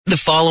The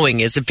following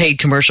is a paid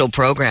commercial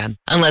program.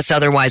 Unless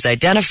otherwise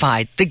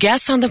identified, the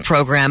guests on the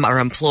program are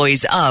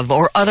employees of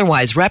or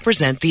otherwise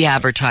represent the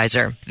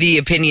advertiser. The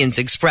opinions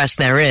expressed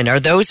therein are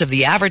those of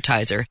the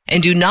advertiser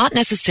and do not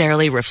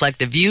necessarily reflect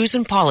the views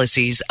and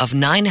policies of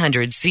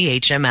 900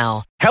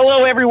 CHML.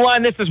 Hello,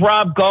 everyone. This is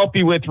Rob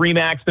Golfi with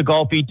RE/MAX, the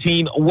Golfi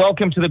Team.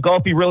 Welcome to the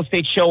Golfi Real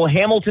Estate Show,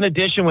 Hamilton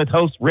Edition, with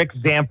host Rick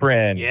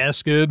Zamprin.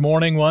 Yes, good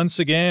morning once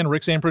again.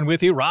 Rick Zamprin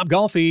with you. Rob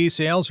Golfi,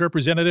 sales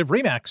representative,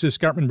 RE/MAX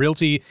Escarpment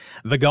Realty,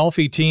 the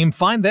Golfi Team.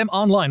 Find them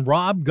online,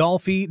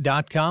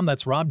 robgolfi.com.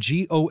 That's Rob,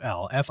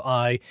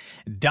 Golfi.com.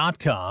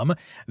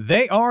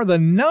 They are the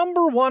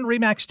number one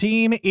RE/MAX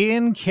team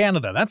in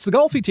Canada. That's the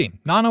Golfi Team.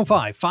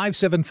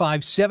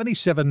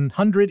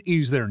 905-575-7700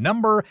 is their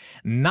number.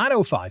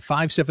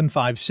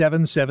 905-575-7700.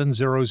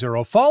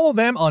 Follow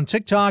them on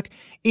TikTok,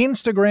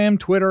 Instagram,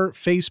 Twitter,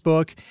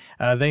 Facebook.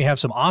 They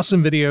have some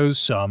awesome videos,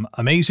 some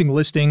amazing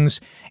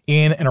listings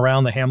in and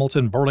around the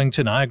Hamilton,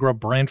 Burlington, Niagara,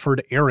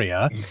 Brantford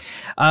area.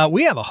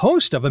 We have a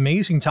host of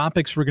amazing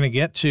topics we're going to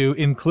get to,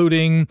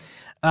 including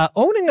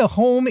owning a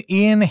home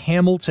in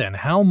Hamilton.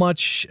 How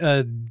much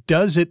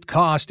does it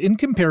cost in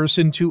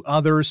comparison to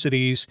other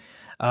cities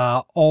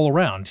all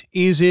around?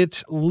 Is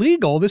it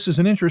legal? This is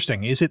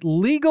is it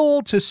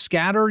legal to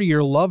scatter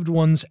your loved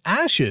one's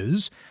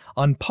ashes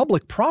on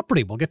public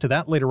property? We'll get to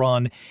that later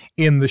on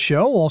in the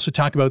show. We'll also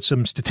talk about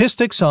some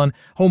statistics on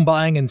home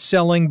buying and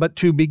selling. But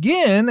to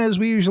begin, as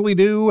we usually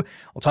do,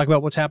 we'll talk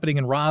about what's happening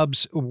in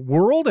Rob's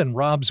world and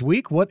Rob's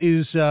week.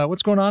 What's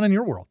going on in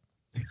your world?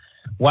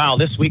 Wow,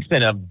 this week's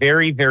been a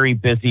very, very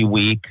busy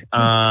week.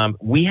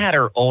 We had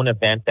our own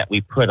event that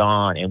we put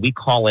on, and we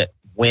call it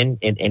Win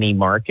in Any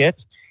Market.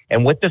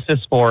 And what this is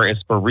for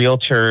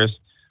realtors.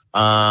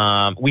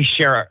 We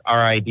share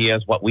our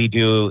ideas, what we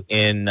do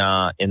in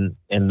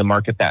the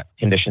market, that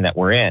condition that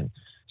we're in.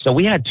 So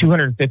we had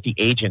 250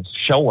 agents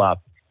show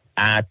up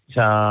at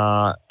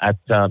where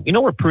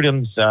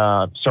Prudham's,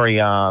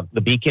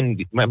 the Beacon.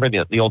 Remember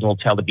the old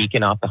hotel, the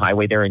Beacon, off the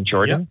highway there in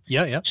Jordan?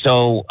 Yeah.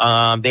 So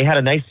they had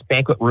a nice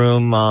banquet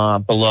room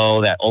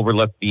below that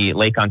overlooked the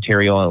Lake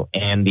Ontario,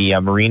 and the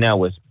marina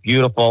was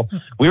beautiful.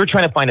 We were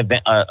trying to find a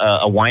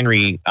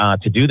winery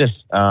to do this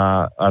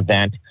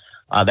event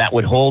that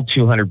would hold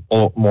 200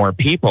 more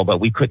people,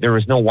 but there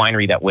was no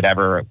winery that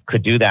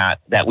could do that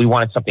we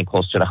wanted something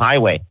close to the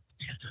highway.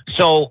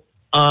 So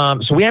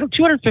we had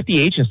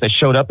 250 agents that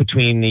showed up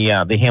between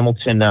the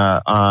Hamilton,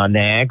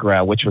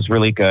 Niagara, which was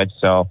really good.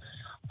 So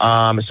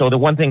the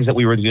one things that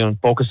we were doing,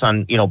 focus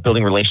on,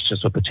 building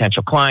relationships with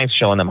potential clients,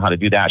 showing them how to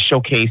do that,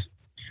 showcase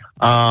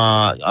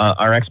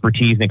our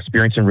expertise and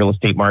experience in real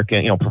estate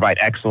market, provide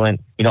excellent,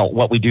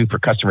 what we do for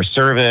customer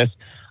service,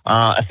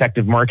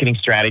 effective marketing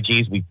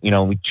strategies. We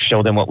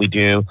show them what we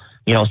do,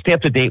 stay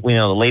up to date,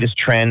 the latest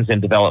trends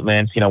and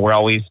developments.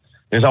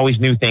 There's always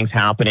new things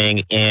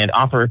happening, and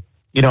offer,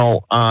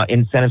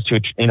 incentives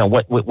to,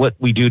 what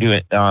we do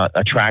to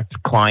attract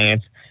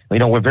clients.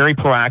 We're very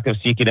proactive,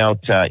 seeking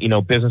out,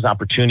 business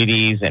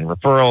opportunities and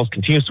referrals,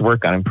 continues to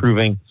work on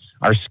improving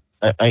our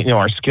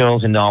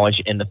skills and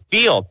knowledge in the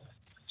field.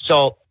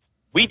 So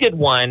we did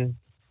one,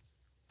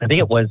 I think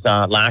it was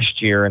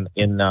last year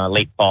in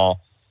late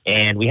fall,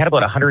 and we had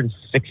about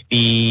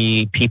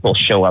 160 people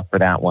show up for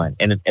that one.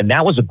 And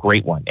that was a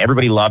great one.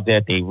 Everybody loved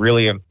it. They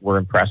really were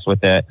impressed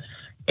with it.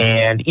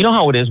 And you know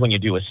how it is when you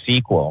do a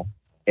sequel,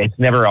 it's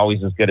never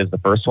always as good as the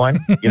first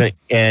one,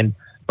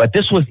 but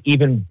this was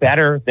even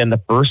better than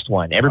the first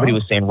one. Everybody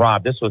was saying,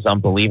 Rob, this was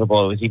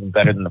unbelievable. It was even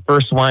better than the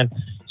first one.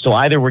 So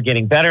either we're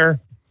getting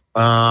better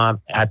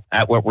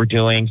at what we're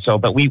doing.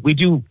 But we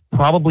do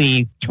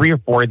probably 3 or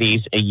 4 of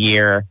these a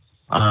year,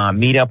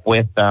 meet up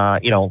with,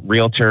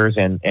 realtors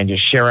and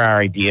just share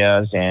our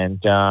ideas. And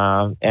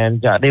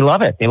they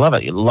love it. They love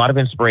it. A lot of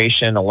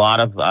inspiration, a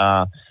lot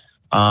of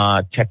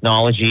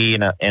technology,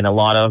 and a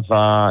lot of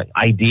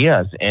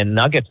ideas and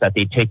nuggets that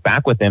they take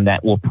back with them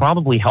that will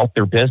probably help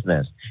their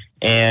business.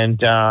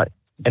 And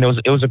it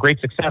was a great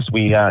success.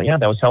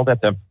 That was held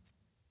at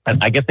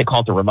I guess they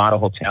call it the Ramada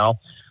Hotel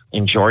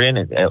in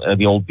Jordan,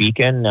 the old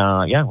Beacon.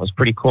 It was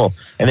pretty cool.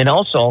 And then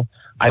also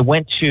I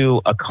went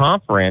to a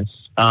conference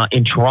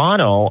in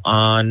Toronto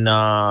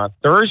on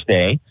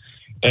Thursday,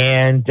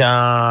 and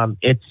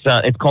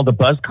it's called the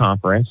Buzz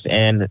Conference,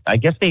 and I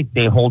guess they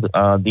hold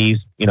these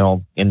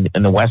in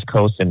the West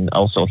Coast and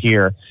also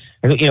here.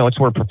 It's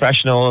where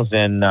professionals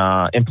and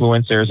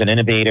influencers and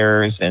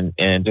innovators and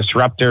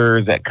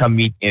disruptors that come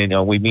meet.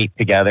 We meet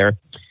together,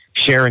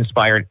 share,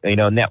 inspired,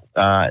 and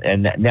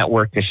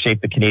network to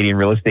shape the Canadian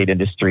real estate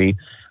industry.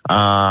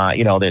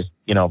 There's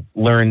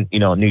learn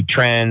new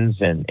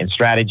trends and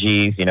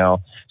strategies.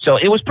 So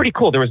it was pretty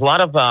cool. There was a lot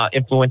of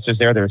influencers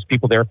there. There was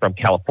people there from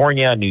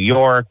California, New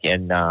York,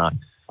 and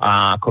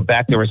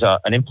Quebec. There was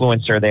an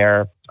influencer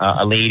there,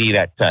 a lady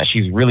that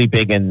she's really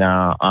big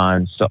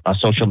on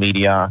social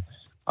media.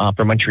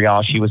 From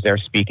Montreal. She was there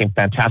speaking,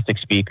 fantastic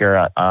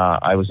speaker.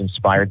 I was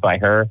inspired by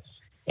her,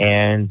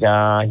 and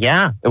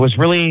it was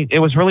really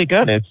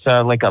good. It's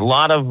like a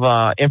lot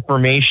of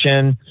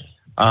information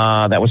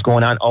that was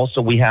going on.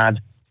 Also, we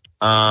had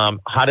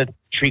how to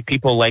treat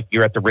people like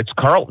you're at the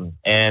Ritz-Carlton.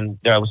 And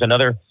there was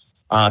another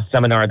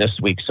seminar this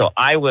week. So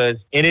I was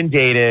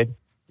inundated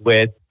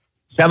with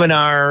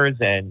seminars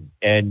and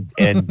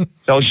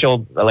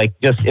social, like,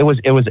 just it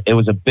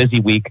was a busy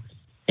week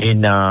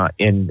in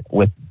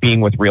with being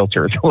with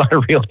realtors, a lot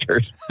of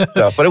realtors.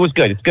 So, but it was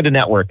good. It's good to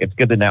network. It's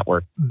good to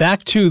network.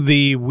 Back to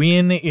the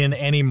Win in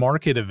Any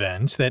Market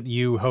event that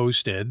you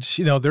hosted,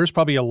 you know, there's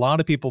probably a lot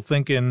of people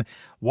thinking,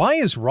 why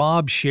is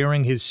Rob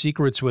sharing his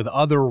secrets with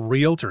other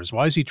realtors?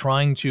 Why is he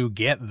trying to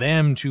get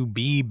them to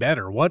be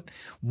better? What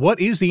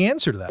is the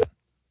answer to that?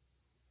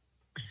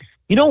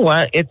 You know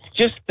what? It's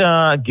just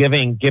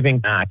giving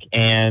back,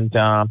 and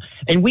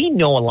we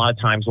know a lot of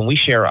times when we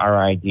share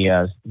our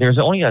ideas, there's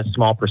only a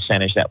small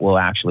percentage that will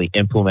actually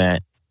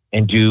implement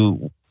and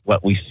do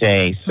what we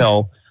say.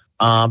 So,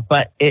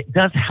 but it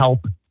does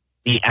help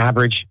the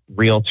average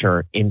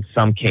realtor in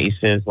some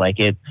cases. Like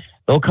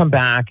they'll come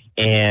back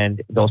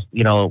and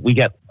we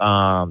get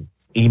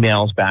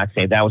emails back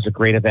saying that was a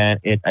great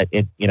event.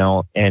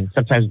 And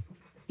sometimes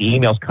the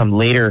emails come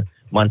later,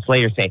 months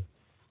later, say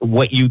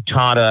what you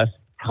taught us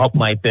help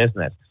my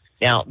business.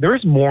 Now,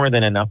 there's more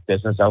than enough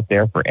business out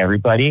there for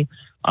everybody.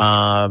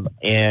 So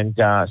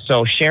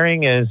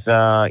sharing is,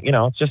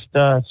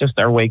 it's just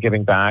our way of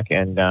giving back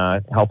and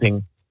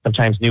helping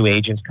sometimes new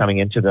agents coming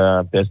into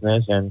the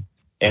business and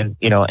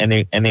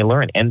they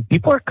learn. And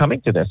people are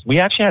coming to this. We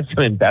actually had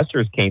some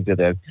investors came to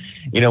this.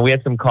 We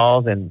had some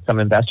calls and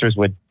some investors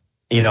would,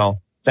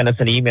 send us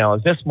an email.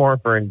 Is this more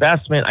for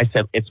investment? I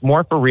said, it's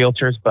more for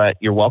realtors, but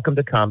you're welcome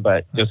to come.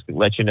 But just to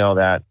let you know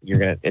that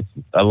it's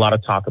a lot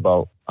of talk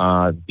about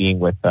being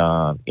with,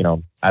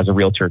 as a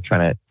realtor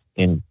trying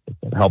to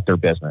help their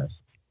business.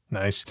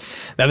 Nice.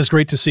 That is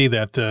great to see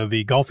that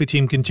the Golfi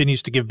team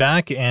continues to give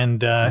back and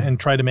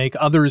try to make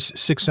others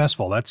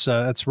successful.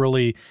 That's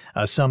really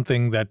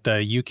something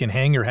that you can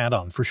hang your hat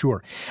on for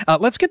sure.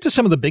 Let's get to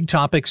some of the big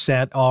topics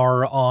that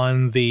are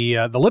on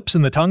the lips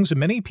and the tongues of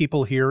many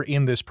people here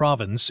in this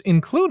province,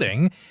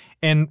 including,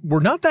 and we're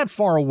not that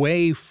far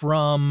away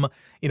from,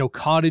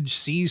 cottage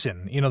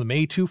season. The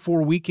May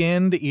 2-4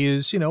 weekend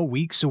is,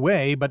 weeks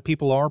away, but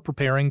people are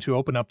preparing to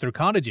open up their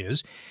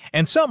cottages.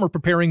 And some are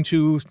preparing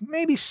to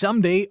maybe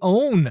someday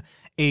own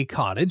a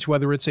cottage,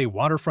 whether it's a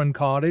waterfront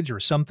cottage or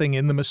something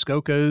in the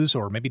Muskokas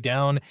or maybe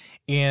down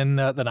in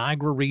the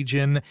Niagara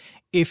region.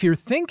 If you're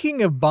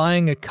thinking of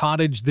buying a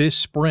cottage this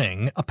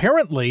spring,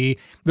 apparently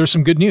there's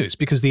some good news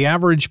because the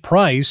average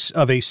price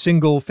of a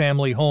single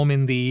family home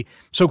in the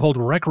so-called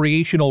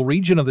recreational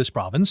region of this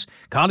province,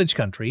 cottage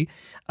country,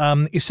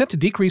 is set to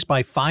decrease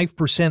by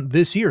 5%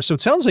 this year. So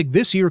it sounds like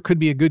this year could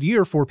be a good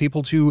year for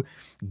people to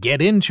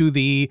get into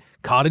the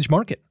cottage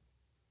market.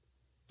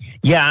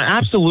 Yeah,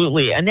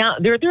 absolutely. And now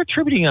they're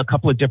attributing a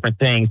couple of different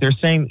things. They're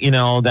saying,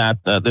 that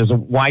there's a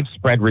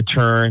widespread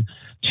return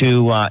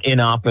to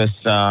in-office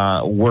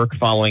work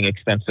following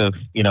extensive,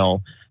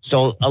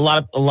 So a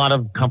lot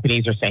of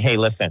companies are saying, hey,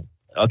 listen,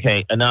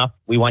 okay, enough.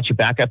 We want you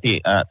back at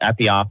the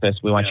office.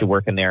 We want you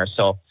working there.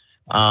 So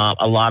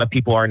a lot of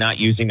people are not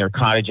using their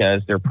cottage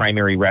as their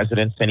primary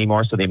residence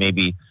anymore. So they may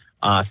be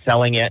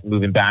selling it,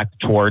 moving back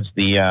towards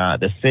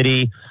the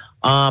city.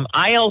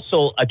 I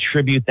also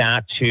attribute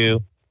that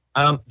to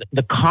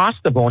the cost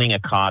of owning a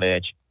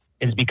cottage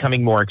is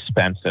becoming more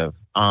expensive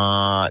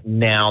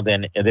now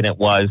than it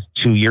was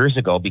 2 years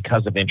ago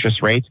because of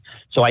interest rates.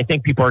 So I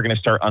think people are going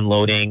to start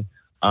unloading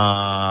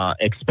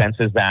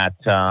expenses that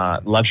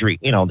luxury,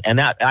 and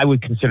that I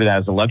would consider that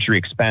as a luxury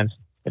expense.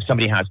 If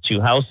somebody has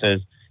two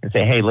houses and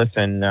say, hey,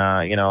 listen,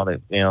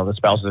 the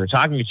spouses are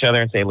talking to each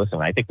other and say,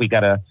 listen, I think we got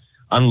to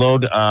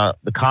unload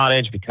the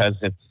cottage because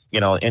it's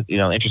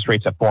interest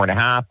rates at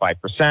 4.5%,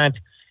 5%.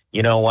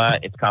 You know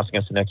what? It's costing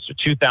us an extra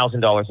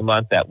 $2,000 a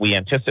month that we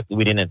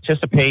didn't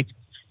anticipate,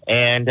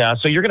 and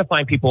so you're going to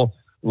find people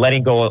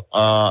letting go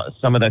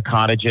some of the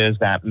cottages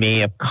that may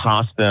have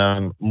cost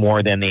them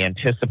more than they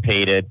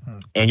anticipated,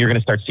 and you're going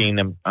to start seeing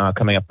them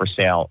coming up for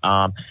sale.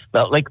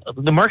 But like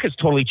the market's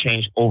totally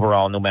changed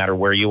overall, no matter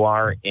where you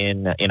are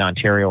in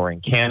Ontario or in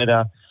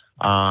Canada.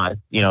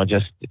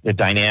 Just the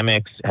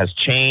dynamics has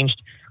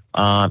changed.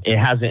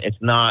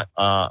 It's not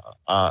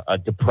a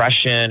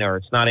depression or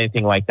it's not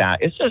anything like that.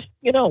 It's just,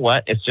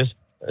 it's just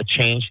a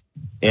change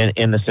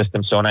in the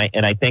system. So,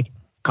 and I think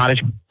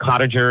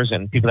cottagers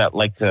and people that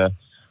like to,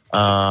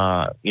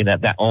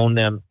 that own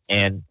them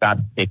and that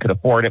they could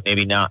afford it,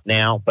 maybe not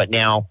now, but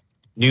now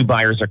new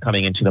buyers are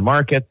coming into the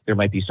market. There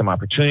might be some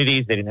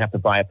opportunities. They didn't have to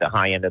buy at the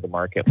high end of the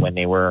market when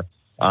they were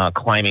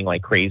climbing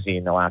like crazy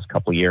in the last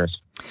couple of years.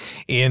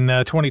 In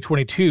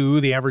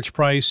 2022, the average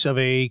price of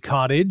a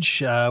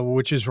cottage,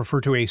 which is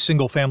referred to a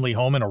single-family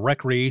home in a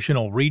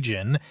recreational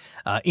region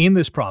in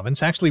this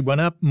province, actually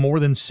went up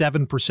more than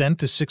 7%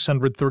 to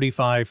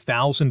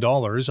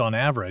 $635,000 on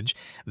average.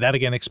 That,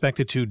 again,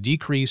 expected to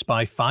decrease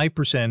by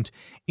 5%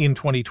 in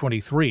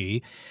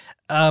 2023.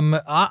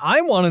 I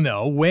want to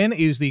know, when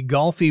is the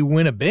Golfi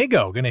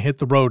Winnebago going to hit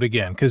the road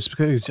again?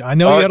 Because I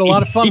know you had a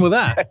lot of fun with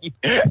that.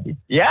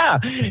 Yeah.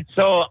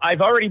 So I've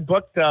already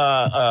booked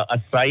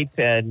a site,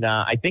 and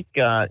I think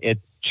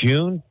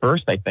June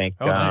 1st, I think.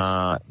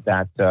 Nice.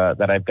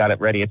 That I've got it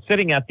ready. It's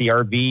sitting at the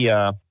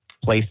RV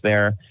place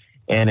there,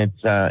 and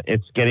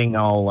it's getting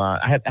all.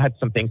 I had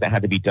some things that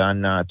had to be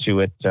done to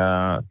it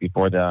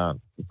before the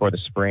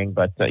spring,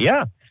 but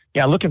yeah,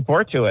 looking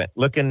forward to it.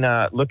 Looking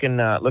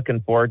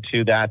forward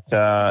to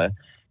that.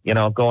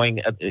 Going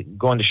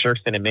to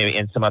Sherkston and maybe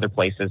in some other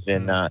places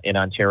in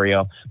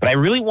Ontario. But I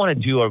really want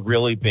to do a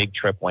really big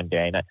trip one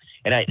day,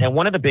 and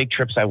one of the big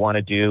trips I want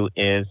to do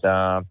is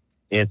I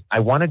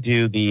want to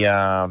do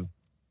the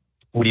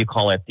what do you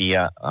call it,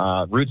 the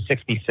Route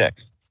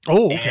 66.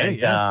 Oh, okay.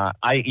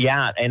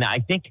 And, and I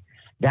think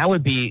that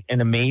would be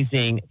an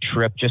amazing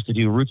trip just to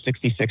do Route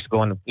 66,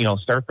 going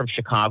start from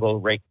Chicago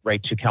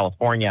right to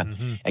California,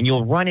 and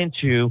you'll run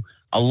into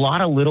a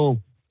lot of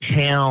little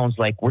towns,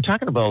 like we're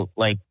talking about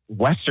like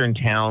Western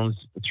towns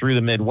through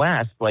the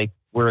Midwest, like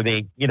where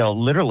they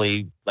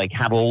literally like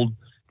have old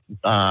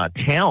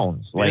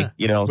towns, like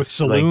with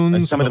saloons.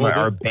 Like some of them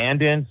are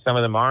abandoned, some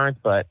of them aren't,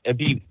 but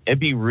it'd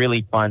be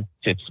really fun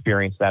to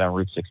experience that on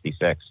Route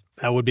 66.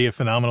 That would be a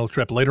phenomenal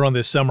trip. Later on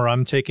this summer,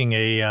 I'm taking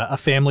a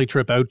family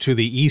trip out to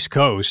the East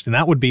Coast, and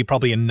that would be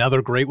probably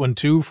another great one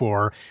too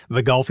for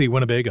the Golfi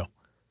Winnebago.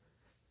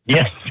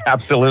 Yes,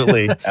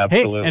 absolutely,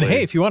 absolutely.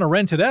 Hey, if you want to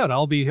rent it out,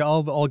 I'll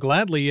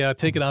gladly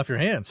take it off your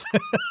hands.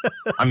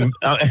 I'm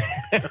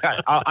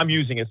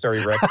using it.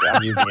 Sorry, Rick.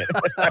 I'm using it.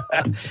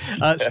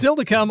 Still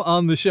to come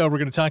on the show, we're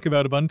going to talk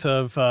about a bunch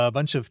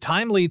of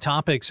timely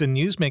topics and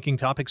newsmaking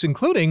topics,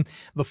 including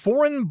the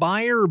foreign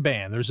buyer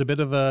ban. There's a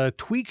bit of a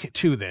tweak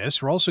to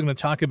this. We're also going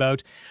to talk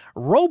about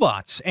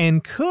robots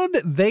and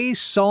could they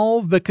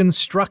solve the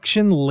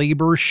construction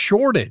labor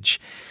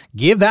shortage?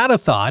 Give that a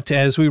thought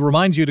as we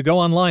remind you to go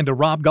online to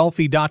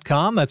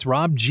robgolfi.com. That's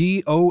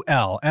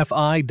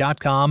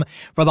robgolfi.com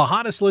for the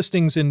hottest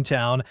listings in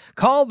town.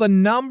 Call the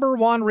number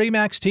one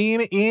RE/MAX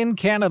team in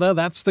Canada.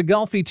 That's the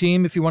Golfi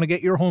Team. If you want to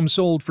get your home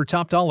sold for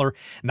top dollar,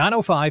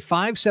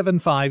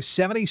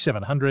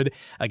 905-575-7700.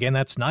 Again,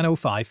 that's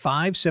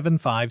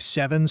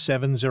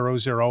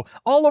 905-575-7700.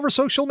 All over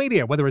social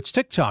media, whether it's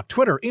TikTok,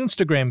 Twitter,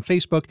 Instagram,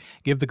 Facebook.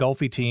 Give the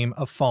Golfi Team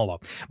a follow.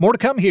 More to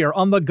come here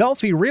on the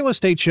Golfi Real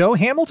Estate Show,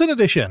 Hamilton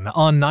Edition,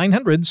 on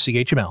 900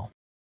 CHML.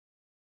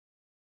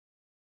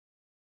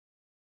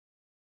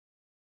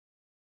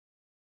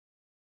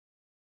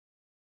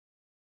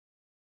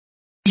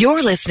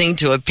 You're listening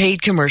to a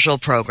paid commercial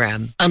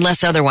program.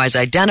 Unless otherwise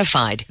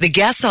identified, the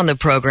guests on the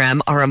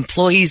program are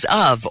employees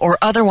of or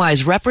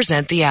otherwise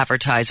represent the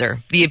advertiser.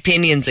 The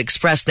opinions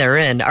expressed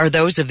therein are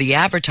those of the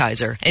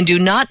advertiser and do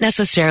not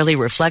necessarily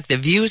reflect the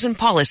views and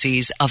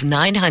policies of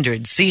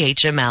 900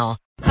 CHML.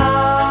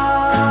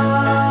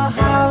 Our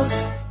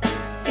house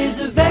is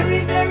a very,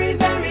 very,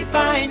 very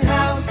fine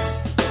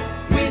house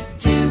with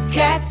 2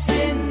 cats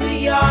in the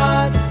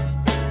yard.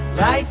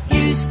 Life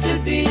used to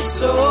be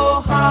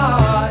so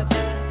hard.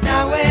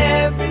 Now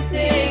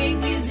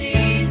everything is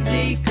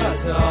easy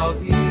 'cause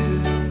of you.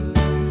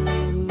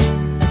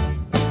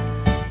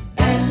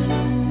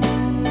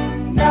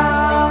 And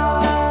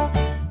now,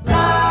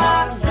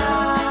 la,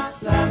 la,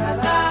 la, la, la,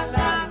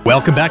 la.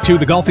 Welcome back to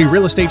the Golfi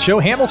Real Estate Show,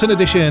 Hamilton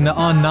Edition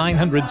on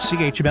 900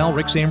 CHML.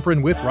 Rick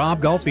Samprin with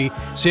Rob Golfi,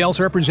 sales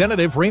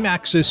representative,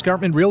 RE/MAX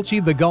Escarpment Realty,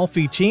 the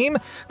Golfi Team.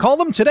 Call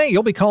them today.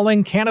 You'll be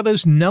calling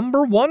Canada's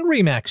number one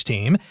RE/MAX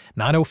team,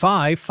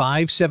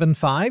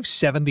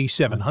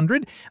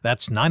 905-575-7700.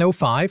 That's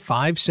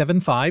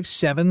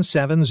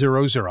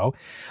 905-575-7700.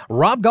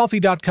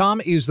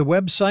 RobGolfi.com is the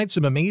website.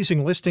 Some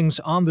amazing listings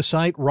on the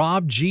site,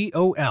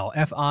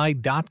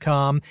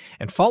 robgolfi.com.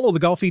 And follow the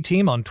Golfi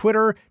Team on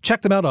Twitter.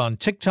 Check them out on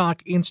TikTok,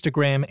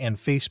 Instagram, and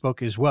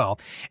Facebook as well.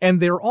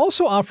 And they're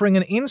also offering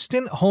an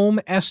instant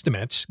home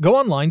estimate. Go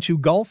online to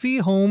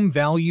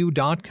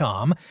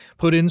golfihomevalue.com,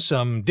 put in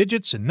some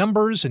digits and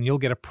numbers, and you'll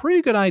get a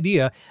pretty good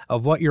idea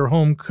of what your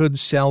home could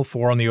sell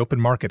for on the open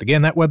market.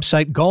 Again, that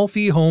website,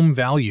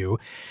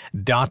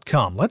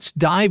 golfihomevalue.com. Let's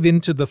dive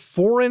into the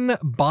foreign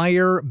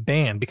buyer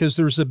ban because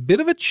there's a bit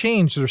of a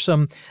change. There's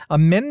some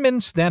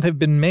amendments that have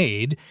been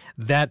made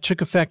that took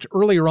effect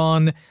earlier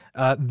on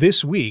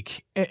this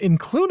week,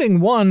 including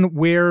one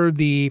where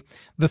the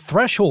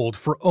threshold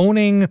for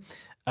owning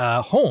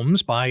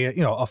homes by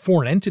a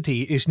foreign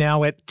entity is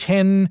now at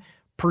 10%.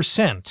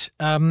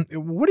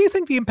 What do you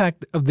think the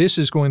impact of this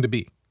is going to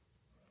be?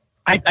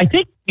 I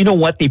think, you know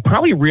what, they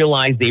probably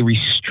realized they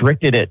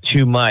restricted it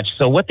too much.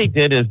 So what they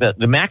did is that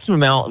the maximum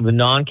amount of the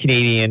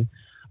non-Canadian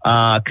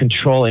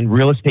control in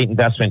real estate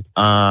investment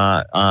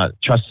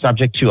trust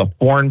subject to a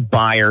foreign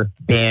buyer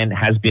ban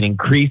has been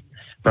increased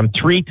from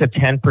 3 to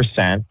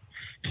 10%.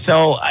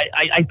 So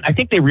I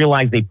think they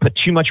realized they put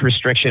too much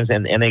restrictions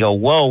and they go,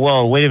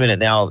 whoa, wait a minute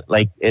now,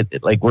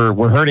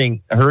 we're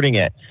hurting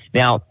it.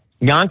 Now,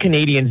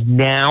 non-Canadians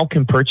now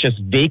can purchase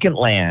vacant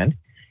land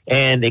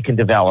and they can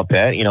develop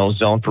it,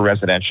 zoned for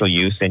residential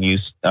use and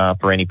use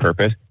for any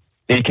purpose.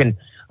 They can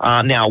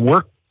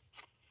now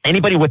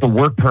anybody with a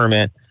work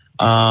permit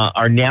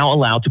are now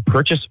allowed to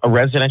purchase a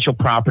residential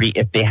property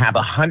if they have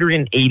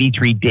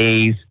 183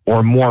 days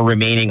or more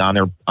remaining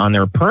on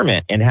their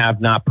permit and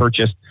have not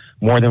purchased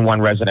more than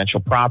one residential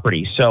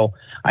property. So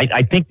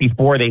I think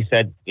before they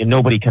said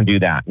nobody can do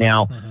that.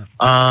 Now,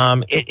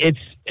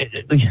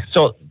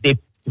 so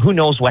who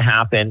knows what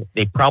happened?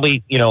 They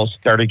probably,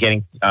 started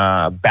getting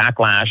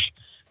backlash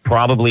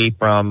probably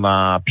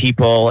from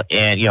people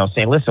and,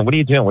 saying, listen, what are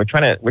you doing? We're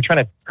trying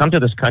to come to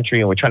this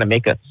country and we're trying to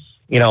make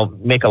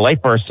a life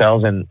for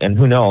ourselves and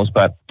who knows.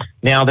 But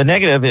now the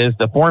negative is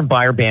the foreign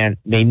buyer ban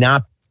may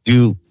not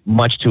do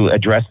much to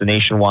address the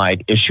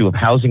nationwide issue of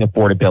housing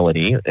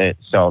affordability.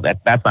 So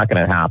that's not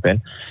going to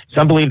happen.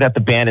 Some believe that the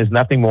ban is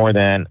nothing more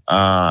than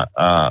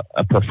a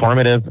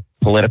performative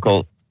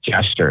political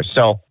gesture.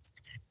 So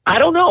I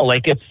don't know.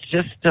 Like, it's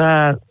just,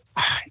 I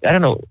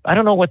don't know. I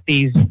don't know what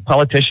these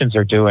politicians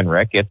are doing,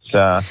 Rick. It's you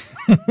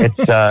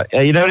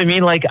know what I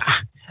mean? Like,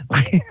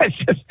 it's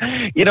just,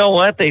 you know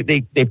what?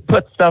 They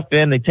put stuff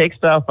in, they take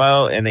stuff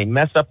out, and they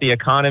mess up the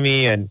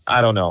economy. And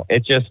I don't know.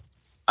 It just,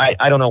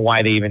 I don't know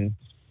why they even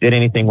did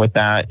anything with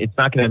that. It's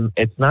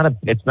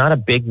not a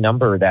big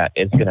number that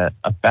is going to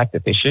affect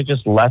it. They should have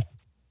just left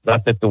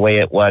it the way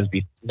it was.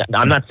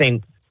 I'm not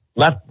saying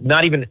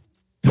not even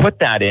put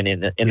that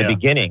in the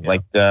beginning.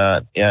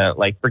 Yeah.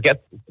 Like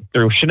forget,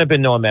 there shouldn't have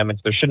been no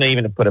amendments. There shouldn't have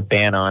even put a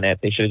ban on it.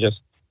 They should have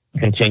just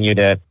continued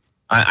it.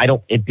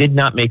 It did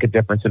not make a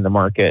difference in the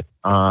market,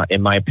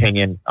 in my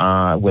opinion,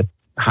 with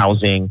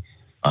housing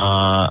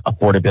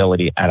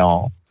affordability at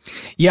all.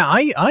 Yeah,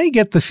 I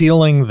get the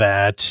feeling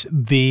that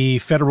the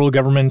federal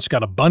government's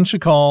got a bunch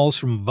of calls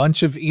from a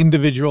bunch of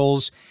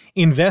individuals,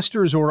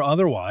 investors or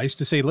otherwise,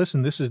 to say,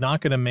 listen, this is not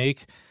going to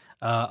make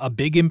a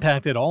big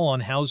impact at all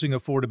on housing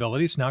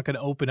affordability. It's not going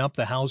to open up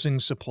the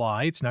housing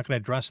supply. It's not going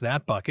to address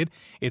that bucket.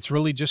 It's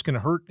really just going to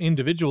hurt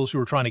individuals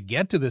who are trying to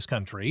get to this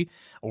country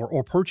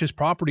or purchase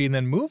property and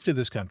then move to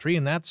this country,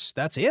 and that's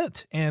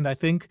it. And I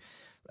think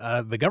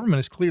the government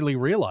has clearly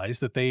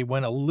realized that they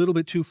went a little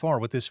bit too far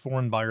with this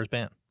foreign buyers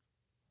ban.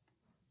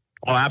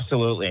 Oh,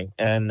 absolutely.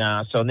 And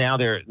so now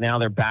they're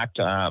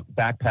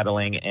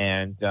backpedaling,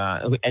 and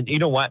you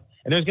know what?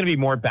 And there's going to be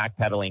more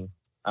backpedaling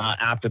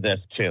after this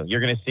too. You're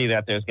going to see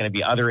that there's going to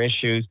be other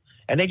issues,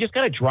 and they just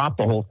got to drop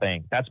the whole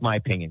thing. That's my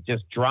opinion.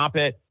 Just drop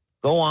it.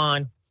 Go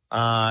on,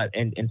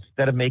 and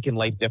instead of making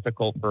life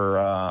difficult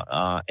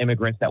for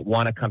immigrants that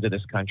want to come to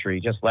this country,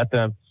 just let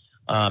them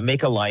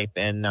make a life,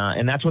 and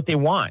that's what they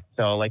want.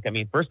 So, like, I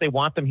mean, first they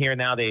want them here.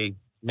 Now they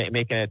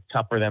making it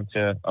tough for them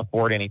to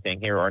afford anything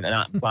here, or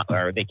not,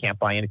 or they can't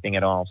buy anything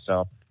at all.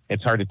 So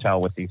it's hard to tell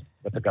what the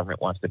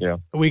government wants to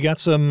do. We got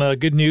some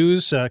good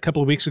news a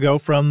couple of weeks ago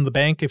from the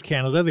Bank of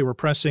Canada. They were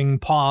pressing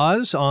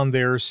pause on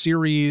their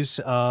series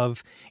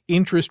of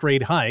interest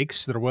rate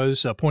hikes. There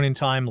was a point in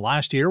time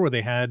last year where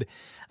they had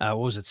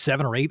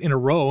 7 or 8 in a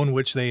row in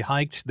which they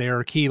hiked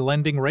their key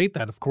lending rate.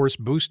 That, of course,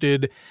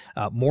 boosted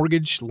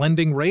mortgage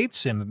lending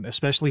rates, and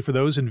especially for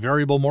those in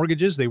variable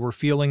mortgages, they were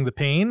feeling the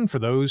pain. For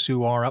those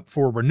who are up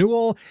for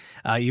renewal,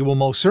 you will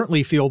most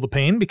certainly feel the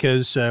pain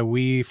because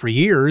we, for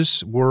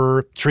years,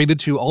 were treated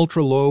to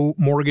ultra-low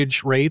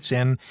mortgage rates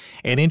and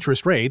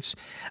interest rates.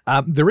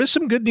 There is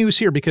some good news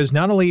here because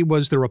not only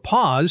was there a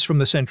pause from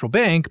the central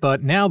bank,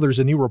 but now there's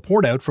a new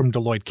report out from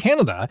Deloitte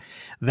Canada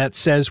that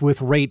says with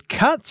rate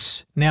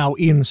cuts now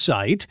in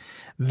sight,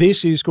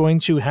 this is going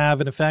to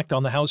have an effect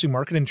on the housing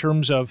market in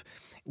terms of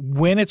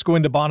when it's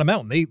going to bottom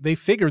out. They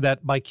figure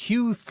that by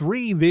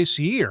Q3 this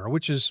year,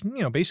 which is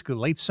basically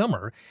late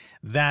summer,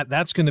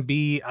 that's going to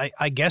be,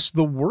 I guess,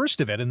 the worst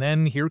of it. And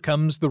then here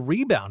comes the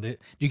rebound. Do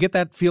you get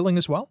that feeling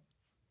as well?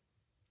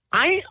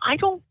 I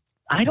don't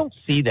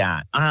see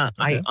that. Okay.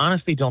 I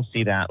honestly don't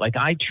see that. Like,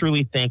 I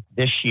truly think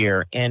this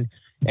year, and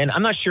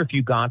I'm not sure if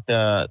you got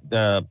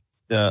the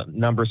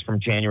numbers from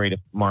January to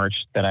March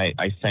that I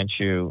sent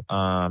you.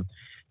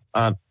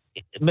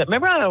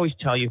 Remember, I always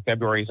tell you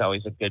February is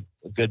always a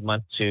good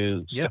month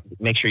to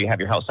make sure you have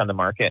your house on the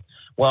market.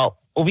 Well,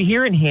 over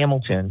here in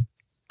Hamilton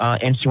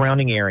and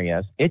surrounding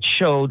areas, it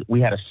showed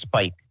we had a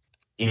spike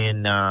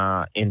in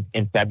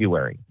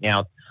February.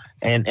 Now,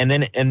 and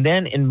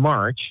then in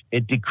March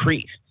it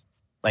decreased.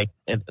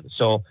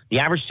 So the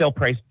average sale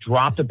price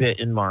dropped a bit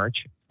in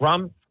March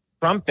from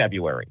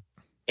February.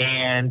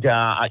 And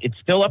it's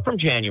still up from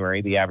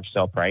January, the average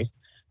sale price,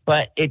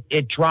 but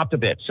it dropped a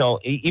bit. So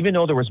even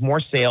though there was more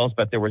sales,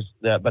 but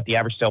the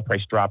average sale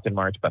price dropped in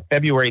March. But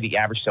February, the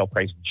average sale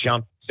price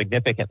jumped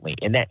significantly.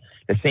 And that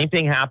the same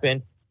thing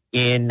happened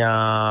in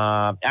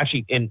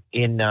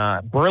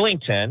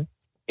Burlington.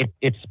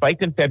 It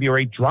spiked in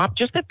February, dropped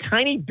just a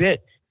tiny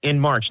bit in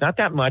March, not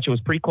that much. It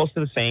was pretty close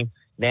to the same.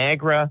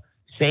 Niagara,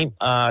 same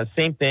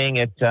thing.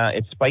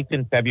 It spiked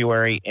in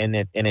February, and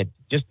it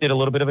just did a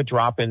little bit of a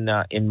drop in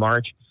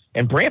March.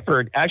 And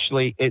Brantford,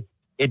 actually, it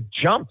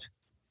jumped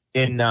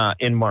in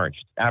March,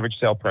 average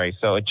sale price.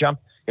 So it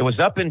jumped. It was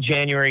up in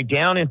January,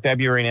 down in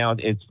February. Now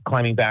it's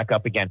climbing back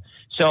up again.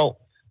 So,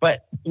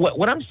 but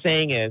what I'm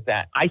saying is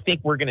that I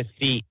think we're going to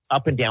see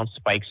up and down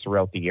spikes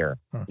throughout the year.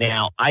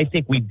 Now, I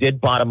think we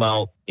did bottom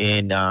out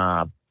in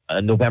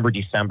November,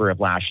 December of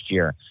last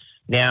year.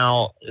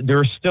 Now,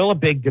 there's still a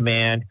big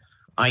demand.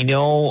 I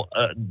know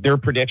their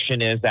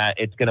prediction is that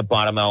it's going to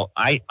bottom out.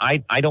 I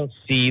don't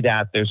see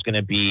that there's going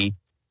to be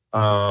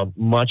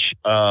much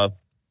of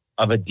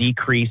a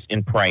decrease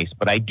in price,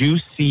 but I do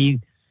see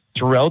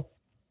throughout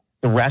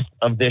the rest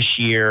of this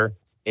year,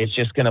 it's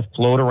just going to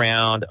float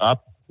around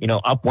up,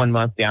 up 1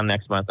 month, down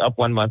next month, up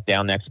 1 month,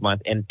 down next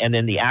month. And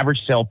then the average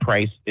sale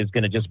price is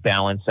going to just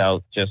balance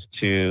out just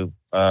to,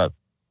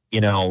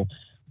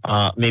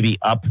 maybe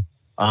up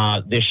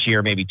this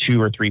year, maybe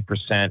 2 or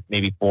 3%,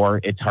 maybe 4%.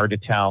 It's hard to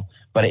tell,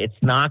 but it's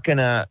not going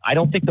to, I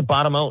don't think the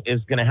bottom out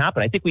is going to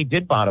happen. I think we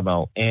did bottom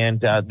out,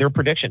 and their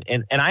prediction.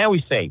 And I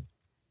always say,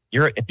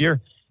 if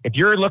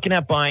you're looking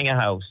at buying a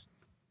house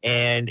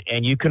and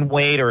you can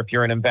wait, or if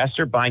you're an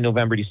investor, buy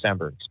November,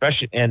 December,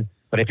 especially.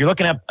 But if you're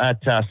looking at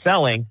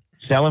selling,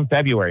 sell in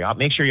February. I'll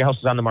make sure your house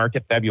is on the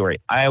market February.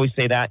 I always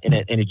say that, and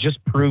it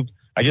just proved.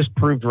 I just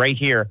proved right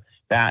here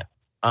that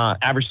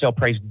average sale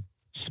price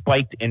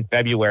spiked in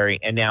February,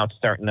 and now it's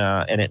starting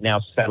and it now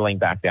settling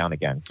back down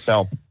again.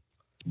 So,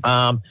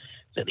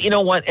 you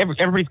know what?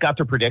 Everybody's got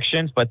their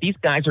predictions, but these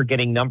guys are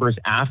getting numbers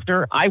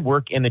after. I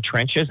work in the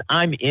trenches.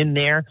 I'm in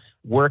there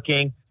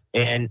working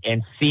and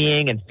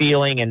seeing and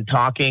feeling and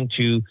talking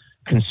to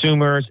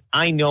consumers.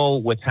 I know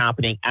what's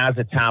happening as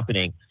it's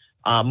happening.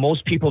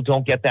 Most people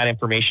don't get that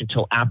information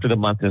till after the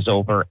month is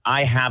over.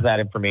 I have that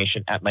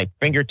information at my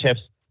fingertips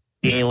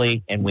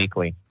daily and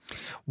weekly.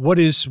 What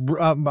is,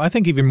 I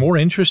think, even more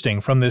interesting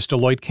from this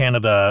Deloitte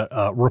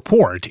Canada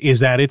report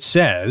is that it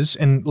says,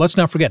 and let's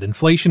not forget,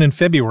 inflation in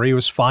February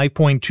was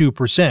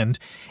 5.2%.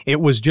 It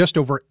was just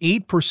over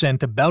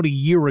 8% about a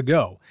year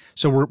ago.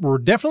 So we're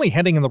definitely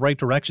heading in the right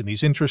direction.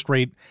 These interest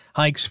rate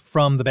hikes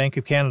from the Bank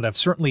of Canada have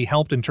certainly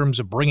helped in terms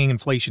of bringing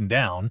inflation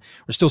down.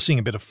 We're still seeing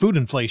a bit of food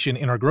inflation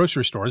in our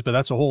grocery stores, but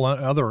that's a whole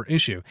other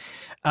issue.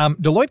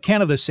 Deloitte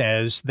Canada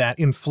says that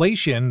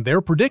inflation,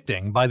 they're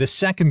predicting by the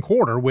second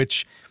quarter,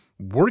 which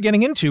we're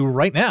getting into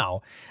right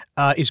now,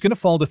 is going to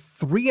fall to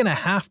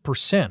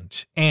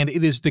 3.5%, and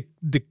it is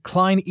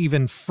decline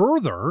even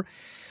further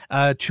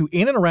to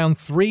in and around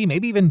 3,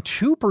 maybe even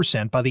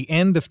 2% by the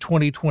end of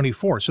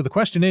 2024. So the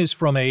question is,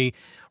 from a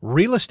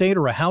real estate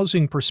or a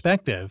housing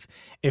perspective,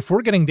 if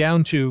we're getting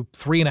down to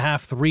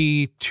 3.5,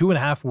 3,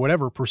 2.5,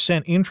 whatever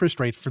percent interest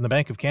rates from the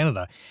Bank of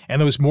Canada,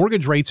 and those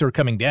mortgage rates are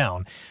coming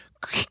down,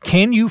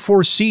 can you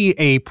foresee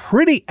a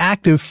pretty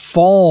active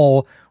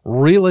fall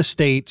real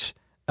estate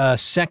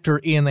sector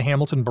in the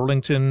Hamilton,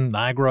 Burlington,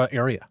 Niagara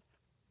area?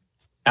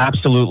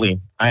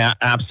 Absolutely.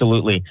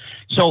 Absolutely.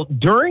 So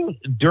during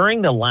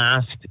the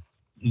last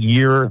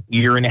year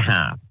and a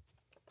half,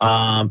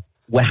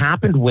 what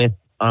happened with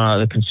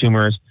the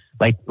consumers,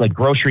 like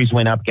groceries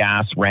went up,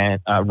 gas,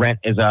 rent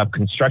is up,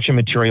 construction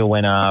material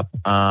went up,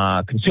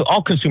 all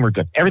consumer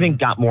goods, everything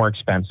got more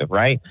expensive,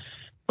 right?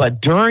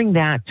 But during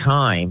that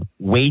time,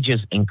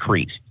 wages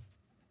increased.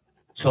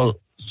 So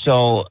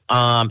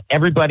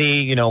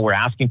everybody, were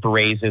asking for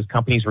raises.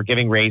 Companies were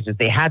giving raises.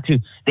 They had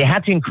to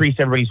increase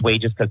everybody's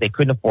wages because they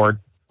couldn't afford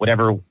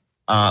whatever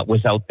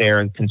was out there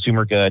in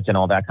consumer goods and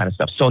all that kind of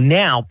stuff. So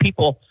now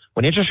people,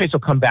 when interest rates will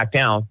come back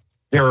down,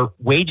 their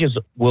wages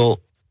will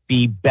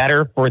be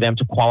better for them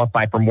to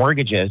qualify for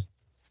mortgages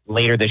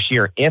later this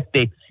year if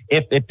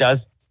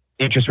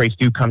interest rates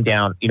do come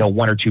down,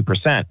 1 or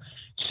 2%.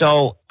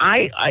 So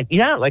I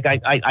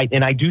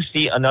do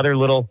see another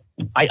little.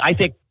 I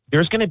think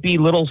there's going to be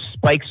little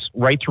spikes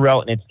right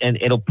throughout, and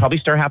it'll probably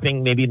start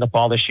happening maybe in the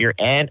fall this year,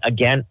 and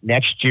again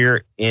next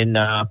year in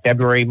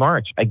February,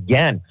 March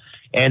again.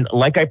 And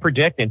like I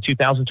predict in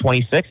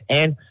 2026,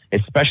 and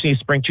especially in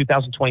spring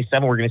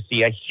 2027, we're going to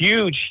see a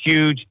huge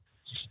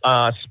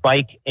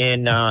spike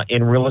in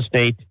real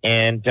estate,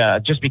 and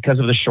just because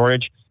of the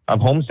shortage of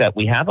homes that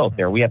we have out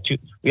there, we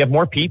have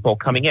more people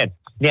coming in.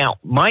 Now,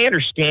 my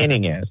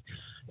understanding is,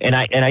 and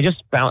I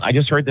just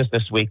heard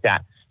this week,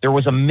 that there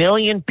was 1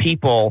 million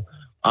people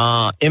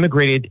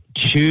immigrated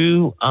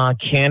to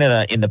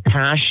Canada in the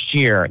past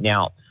year.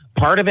 Now,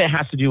 part of it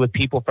has to do with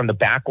people from the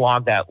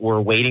backlog that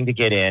were waiting to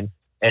get in,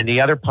 and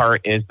the other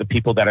part is the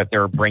people that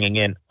they're bringing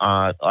in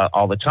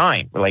all the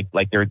time. Like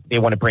they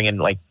want to bring in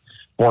like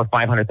 400,000 or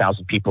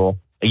 500,000 people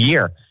a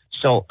year.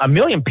 So 1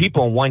 million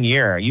people in 1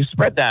 year, you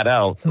spread that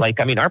out.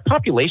 Our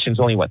population is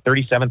only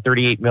 37,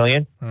 38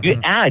 million. Mm-hmm.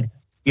 You add,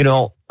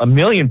 1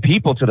 million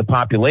people to the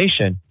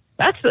population.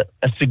 That's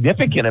a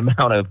significant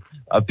amount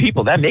of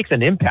people. That makes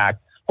an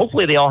impact.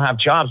 Hopefully they all have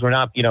jobs. We're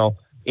not,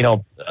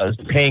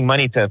 paying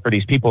money for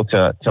these people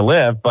to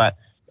live. But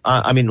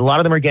a lot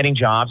of them are getting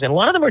jobs, and a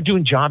lot of them are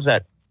doing jobs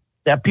that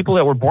people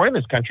that were born in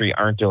this country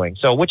aren't doing.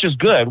 So, which is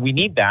good. We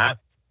need that.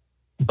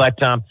 But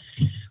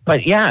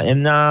yeah,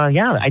 and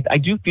I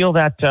do feel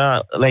that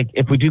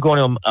if we do go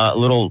into a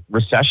little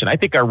recession, I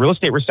think our real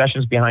estate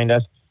recession is behind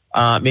us.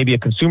 Maybe a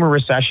consumer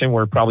recession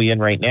we're probably in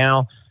right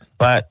now.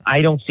 But I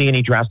don't see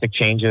any drastic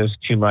changes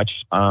too much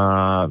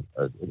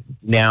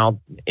now,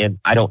 and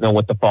I don't know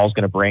what the fall is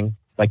going to bring.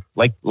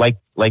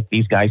 like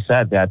these guys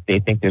said, that they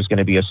think there's going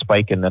to be a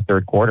spike in the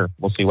third quarter.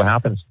 We'll see what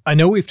happens. I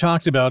know we've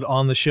talked about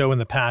on the show in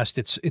the past,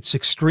 it's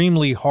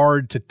extremely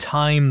hard to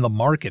time the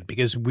market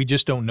because we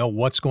just don't know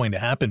what's going to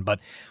happen. But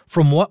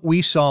from what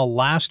we saw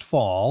last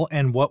fall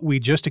and what we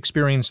just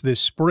experienced this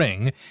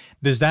spring,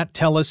 does that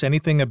tell us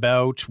anything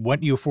about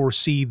what you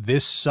foresee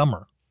this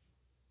summer?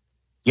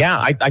 Yeah,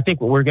 I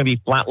think we're going to be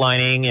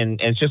flatlining, and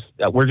it's just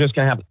we're just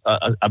going to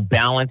have a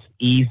balanced,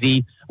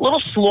 easy, a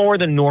little slower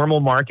than normal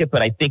market,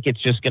 but I think it's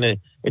just going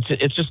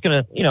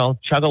to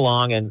chug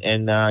along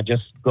and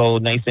just go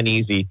nice and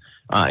easy.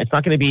 It's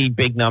not going to be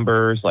big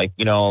numbers like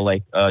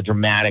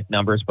dramatic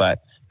numbers,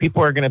 but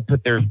people are going to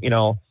put their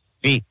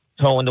feet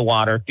toe in the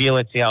water, feel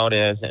it, see how it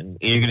is, and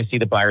you're going to see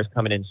the buyers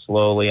coming in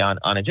slowly on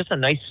just a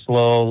nice,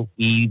 slow,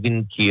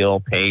 even keel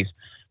pace,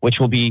 which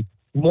will be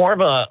more of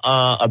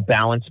a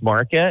balanced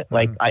market.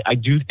 Like I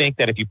do think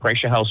that if you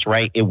price your house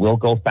right, it will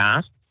go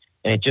fast,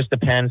 and it just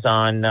depends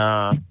on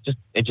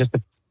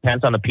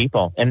depends on the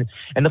people. And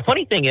the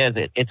funny thing is,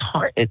 it's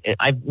hard.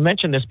 I've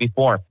mentioned this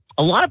before.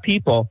 A lot of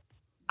people,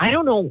 I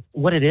don't know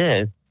what it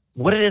is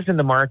in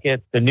the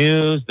market, the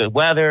news, the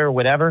weather,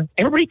 whatever.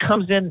 Everybody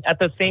comes in at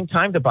the same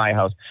time to buy a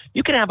house.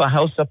 You can have a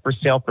house up for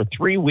sale for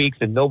 3 weeks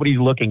and nobody's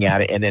looking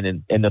at it. And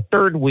then in the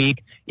third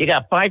week, you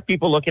got 5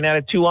 people looking at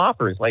it, 2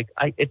 offers.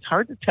 It's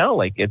hard to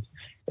tell. It's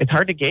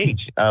hard to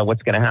gauge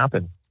what's going to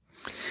happen.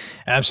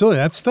 Absolutely.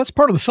 That's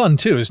part of the fun,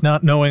 too, is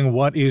not knowing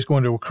what is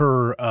going to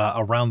occur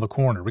around the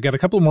corner. We got a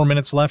couple more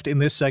minutes left in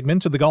this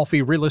segment of the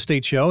Golfi Real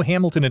Estate Show,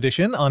 Hamilton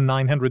edition on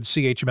 900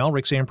 CHML.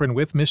 Rick Samprin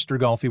with Mr.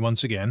 Golfi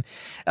once again.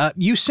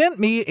 You sent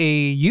me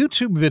a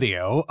YouTube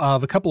video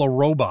of a couple of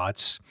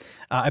robots,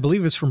 I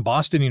believe it's from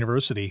Boston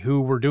University,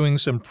 who were doing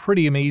some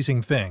pretty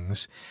amazing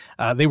things.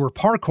 They were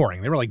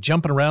parkouring. They were like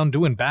jumping around,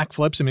 doing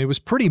backflips. I mean, it was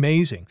pretty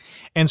amazing.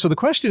 And so the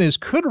question is,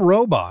 could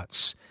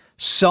robots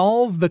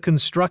solve the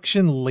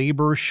construction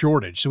labor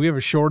shortage? So we have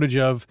a shortage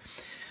of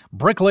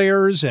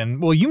bricklayers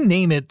and, well, you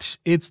name it,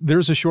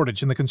 there's a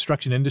shortage in the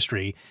construction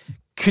industry.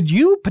 Could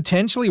you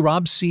potentially,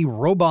 Rob, see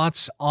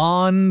robots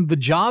on the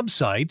job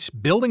sites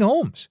building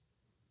homes?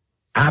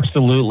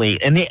 Absolutely.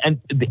 And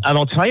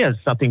I'll tell you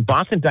something,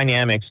 Boston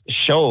Dynamics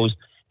shows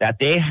that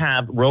they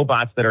have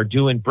robots that are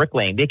doing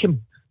bricklaying.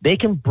 They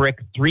can brick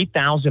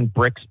 3,000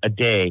 bricks a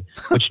day,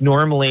 which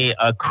normally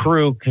a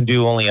crew can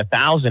do only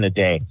 1,000 a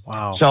day.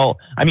 Wow. So,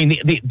 I mean,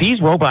 these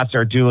robots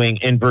are doing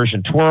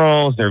inversion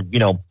twirls. They're,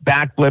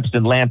 backflips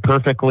and land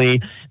perfectly.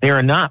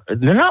 They're not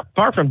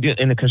far from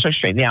in the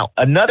construction trade. Now,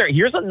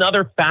 here's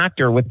another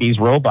factor with these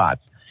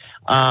robots.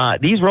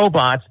 These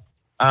robots,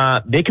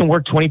 they can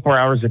work 24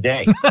 hours a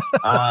day.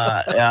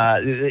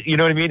 You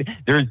know what I mean?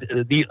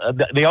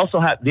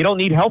 They don't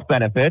need health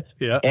benefits,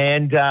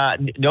 and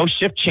no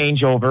shift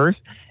changeovers,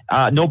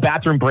 no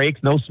bathroom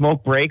breaks, no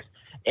smoke breaks,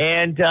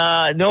 and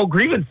no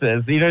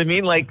grievances. You know what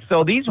I mean?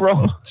 So these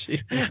robots,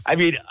 I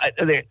mean,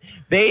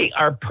 they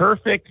are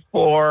perfect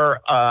for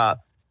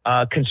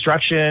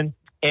construction.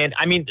 And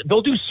I mean,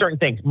 they'll do certain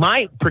things.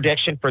 My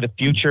prediction for the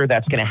future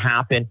that's going to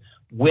happen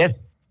with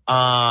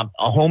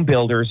home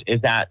builders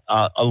is that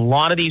a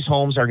lot of these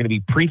homes are going to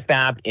be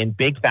prefabbed in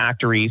big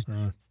factories,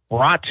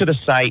 brought to the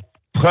site,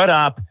 put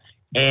up,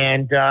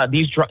 and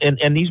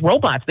these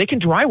robots, they can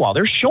drywall.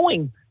 They're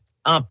showing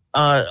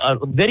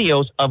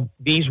videos of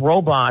these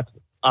robots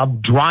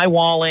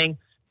drywalling,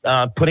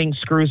 putting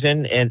screws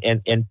in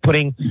and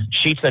putting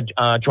sheets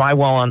of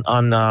drywall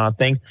on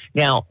things.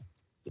 Now,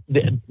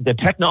 the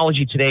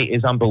technology today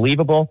is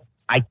unbelievable.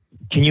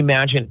 Can you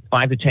imagine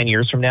 5 to 10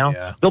 years from now?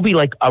 Yeah. They'll be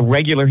like a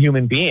regular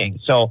human being.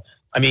 So,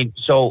 I mean,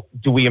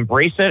 do we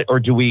embrace it or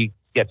do we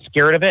get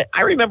scared of it?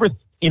 I remember,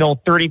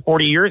 30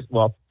 years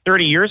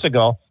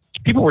ago,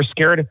 people were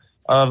scared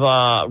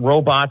of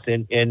robots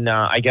in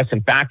I guess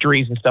in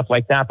factories and stuff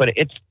like that. But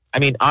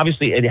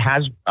obviously it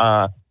has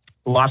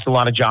lost a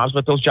lot of jobs,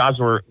 but those jobs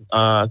were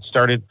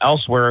started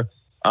elsewhere.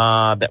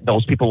 That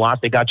those people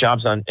lost. They got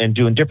jobs and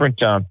doing different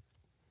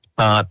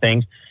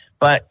things.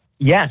 But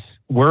yes,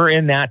 we're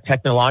in that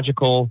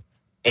technological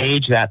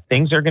age that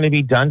things are going to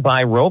be done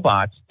by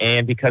robots,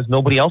 and because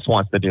nobody else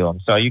wants to do them.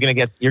 So you're going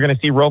to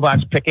see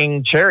robots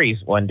picking cherries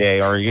one day,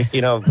 or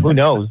who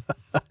knows.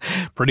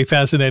 Pretty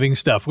fascinating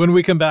stuff. When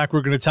we come back,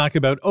 we're going to talk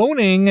about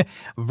owning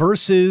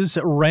versus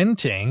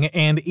renting,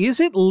 and is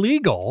it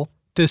legal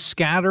to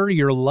scatter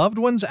your loved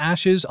one's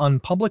ashes on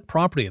public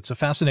property? It's a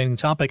fascinating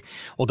topic.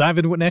 We'll dive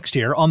into it next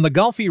here on the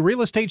Golfi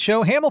Real Estate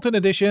Show, Hamilton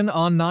edition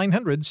on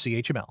 900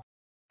 CHML.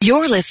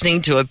 You're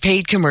listening to a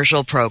paid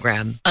commercial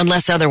program.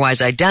 Unless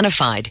otherwise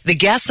identified, the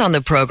guests on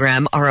the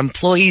program are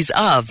employees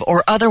of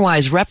or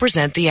otherwise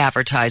represent the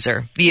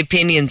advertiser. The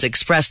opinions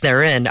expressed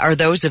therein are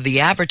those of the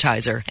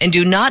advertiser and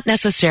do not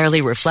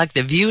necessarily reflect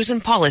the views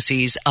and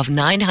policies of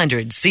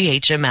 900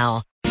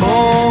 CHML.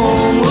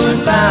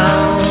 Homeward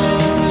bound,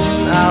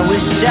 I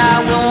wish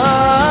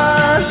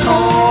I was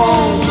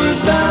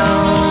homeward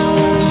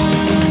bound.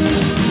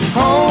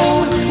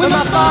 Home, where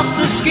my thoughts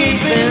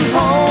escaping,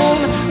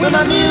 home where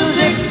my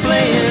music's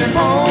playing,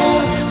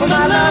 home where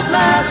my love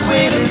lies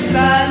waiting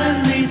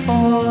silently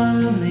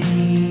for me.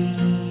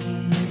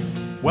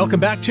 Welcome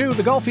back to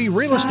the Golfi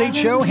Real Estate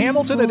Show,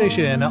 Hamilton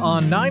Edition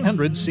on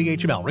 900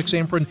 CHML. Rick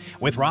Samprin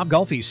with Rob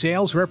Golfi,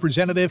 sales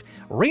representative,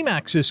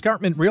 Remax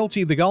Escarpment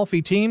Realty, the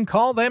Golfi team.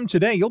 Call them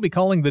today. You'll be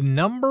calling the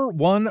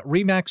 #1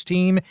 Remax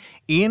team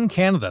in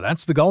Canada.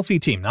 That's the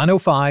Golfi team,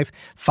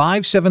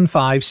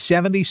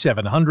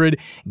 905-575-7700.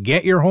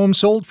 Get your home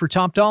sold for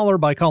top dollar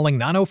by calling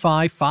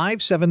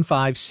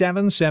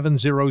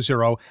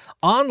 905-575-7700.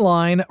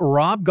 Online,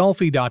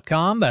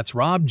 robgolfi.com. That's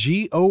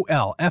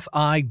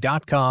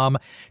robgolfi.com.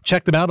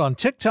 Check them out on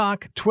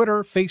TikTok,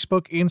 Twitter,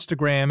 Facebook,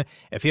 Instagram.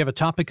 If you have a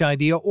topic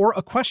idea or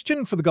a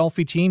question for the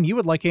Golfi team you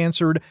would like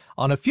answered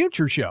on a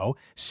future show,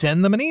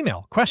 send them an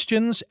email,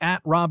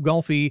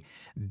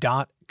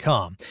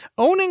 questions@robgolfi.com.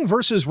 Owning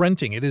versus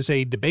renting. It is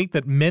a debate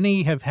that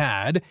many have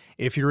had.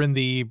 If you're in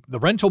the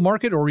rental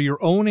market or you're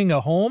owning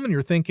a home and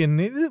you're thinking,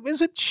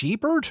 is it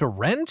cheaper to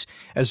rent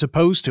as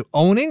opposed to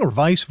owning, or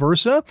vice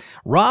versa?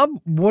 Rob,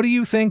 what do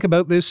you think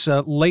about this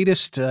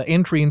latest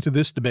entry into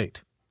this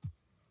debate?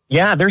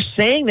 Yeah, they're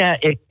saying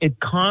that it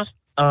costs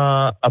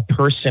a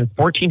person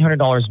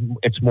 $1,400.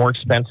 It's more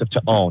expensive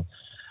to own.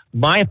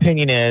 My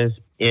opinion is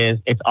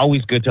it's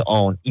always good to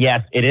own.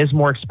 Yes, it is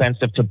more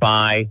expensive to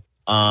buy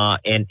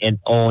and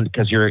own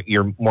because your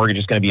mortgage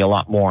is going to be a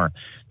lot more.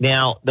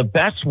 Now, the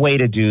best way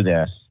to do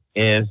this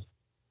is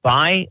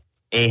buy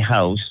a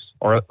house,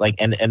 or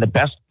and the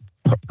best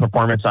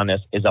performance on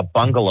this is a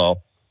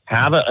bungalow.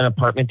 Have an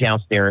apartment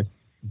downstairs.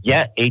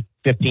 Get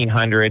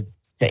 $1,500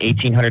 to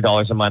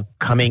 $1,800 a month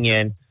coming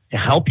in to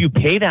help you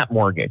pay that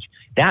mortgage.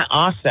 That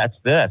offsets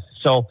this.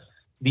 So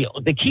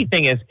the key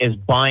thing is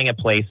buying a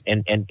place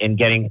and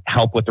getting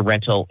help with the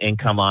rental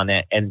income on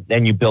it, and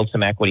then you build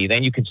some equity.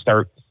 Then you can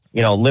start,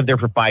 live there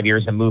for 5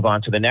 years and move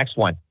on to the next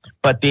one.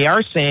 But they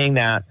are saying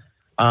that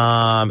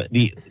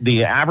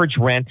the average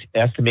rent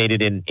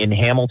estimated in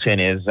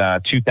Hamilton is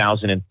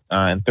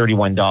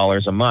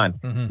 $2,031 a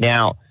month. Mm-hmm.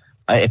 Now,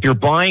 if you're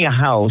buying a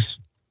house,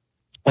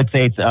 let's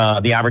say it's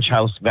the average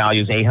house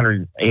value is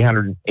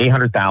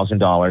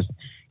 $800,000.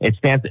 It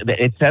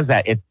says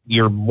that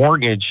your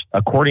mortgage,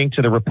 according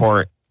to the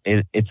report,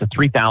 it's a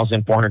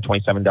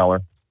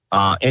 $3,427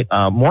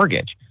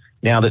 mortgage.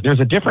 Now,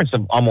 there's a difference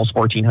of almost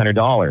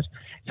 $1,400.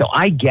 So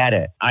I get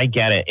it.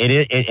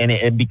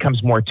 It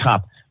becomes more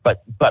tough.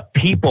 But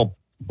people,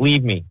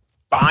 believe me,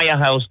 buy a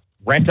house,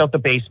 rent out the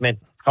basement,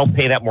 help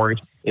pay that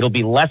mortgage. It'll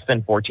be less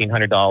than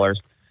 $1,400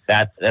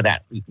 that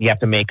you have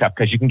to make up,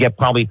 because you can get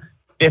probably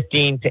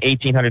 $1,500 to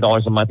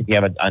 $1,800 a month if you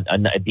have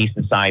a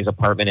decent size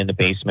apartment in the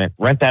basement.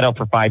 Rent that out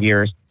for 5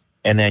 years,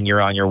 and then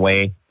you're on your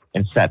way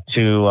and set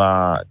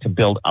to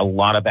build a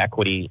lot of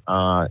equity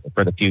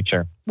for the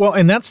future. Well,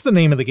 and that's the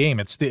name of the game.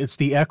 It's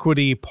the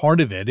equity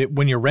part of it.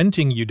 When you're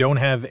renting, you don't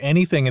have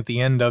anything at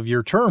the end of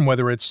your term,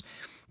 whether it's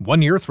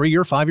 1 year, 3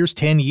 year, 5 years,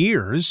 10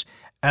 years.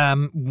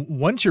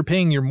 Once you're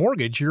paying your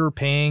mortgage, you're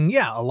paying,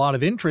 a lot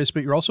of interest,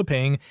 but you're also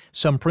paying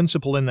some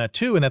principal in that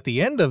too. And at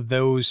the end of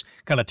those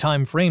kind of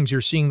time frames,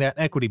 you're seeing that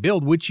equity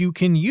build, which you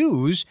can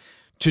use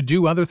to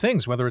do other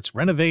things, whether it's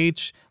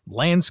renovate,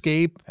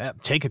 landscape,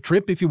 take a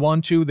trip if you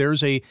want to.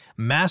 There's a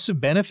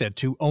massive benefit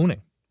to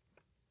owning.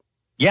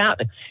 Yeah.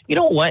 You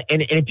know what?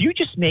 And if you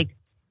just make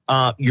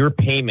your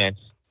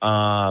payments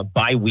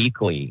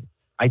bi-weekly,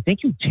 I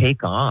think you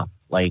take off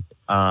I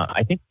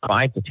think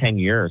 5 to 10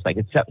 years,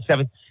 it's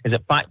 7, is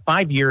it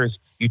 5 years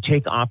you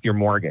take off your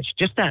mortgage,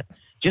 just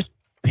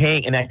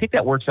paying. And I think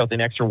that works out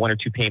the extra 1 or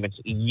 2 payments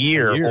a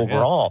year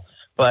overall.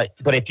 Yeah.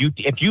 But if you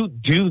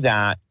do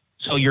that,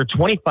 so your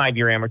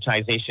 25-year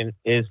amortization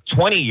is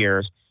 20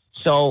 years.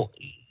 So,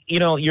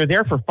 you're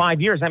there for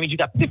 5 years. That means you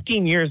got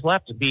 15 years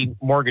left to be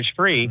mortgage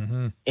free.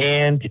 Mm-hmm.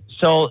 And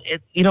so,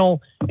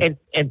 and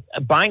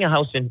buying a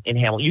house in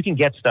Hamilton, you can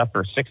get stuff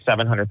for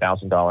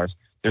 $600,000-$700,000.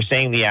 They're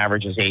saying the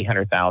average is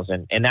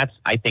 $800,000, and that's,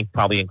 I think,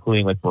 probably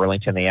including with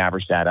Burlington, they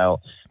averaged that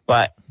out.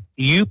 But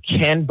you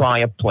can buy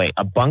a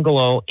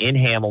bungalow in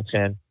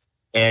Hamilton,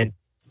 and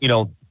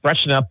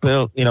freshen up,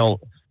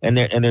 and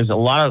there's a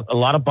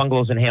lot of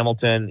bungalows in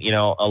Hamilton.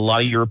 A lot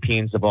of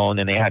Europeans have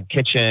owned, and they had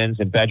kitchens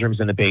and bedrooms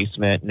in the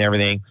basement and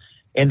everything,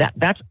 and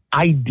that's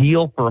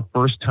ideal for a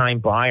first time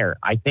buyer.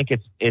 I think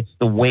it's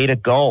the way to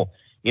go.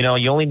 You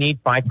only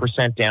need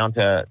 5% down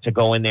to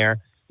go in there,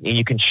 and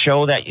you can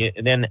show that.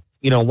 Then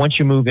once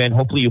you move in,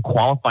 hopefully you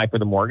qualify for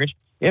the mortgage.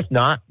 If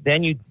not,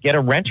 then you get a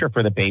renter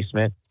for the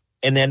basement,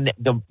 and then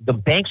the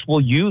banks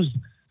will use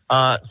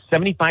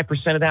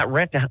 75% of that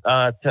rent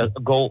to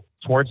go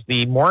towards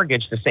the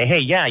mortgage, to say, hey,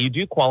 yeah, you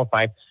do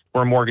qualify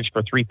for a mortgage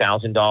for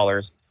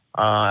 $3,000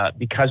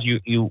 because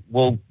you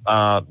will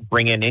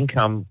bring in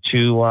income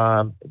to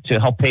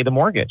help pay the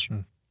mortgage.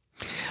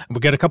 We've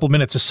got a couple of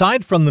minutes.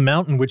 Aside from the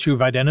mountain, which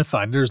you've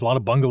identified, there's a lot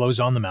of bungalows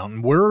on the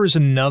mountain. Where is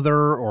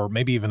another, or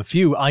maybe even a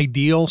few,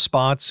 ideal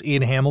spots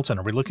in Hamilton?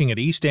 Are we looking at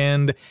East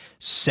End,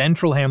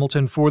 Central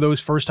Hamilton, for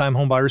those first-time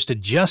home buyers to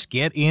just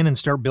get in and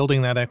start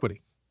building that equity?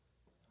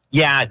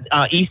 Yeah,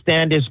 East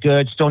End is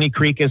good. Stony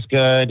Creek is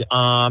good.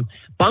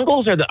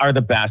 Bungalows are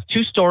the best.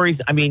 2 stories.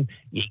 I mean,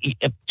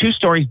 2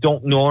 stories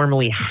don't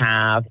normally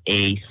have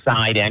a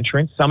side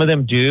entrance. Some of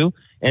them do,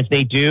 and if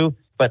they do,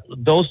 but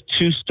those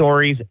 2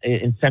 stories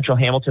in central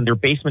Hamilton, their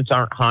basements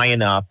aren't high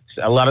enough.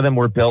 A lot of them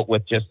were built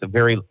with just a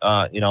very,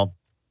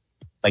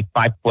 like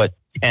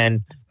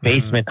 5'10"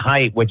 basement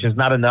height, which is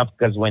not enough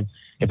because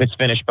if it's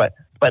finished, but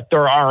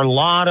there are a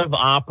lot of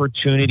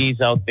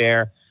opportunities out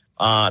there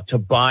to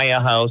buy a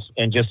house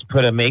and just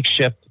put a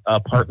makeshift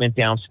apartment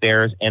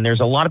downstairs. And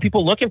there's a lot of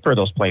people looking for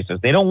those places.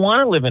 They don't want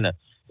to live in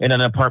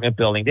an apartment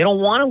building. They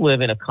don't want to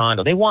live in a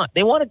condo. They want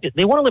to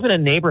live in a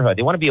neighborhood.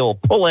 They want to be able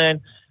to pull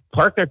in,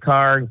 park their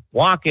car,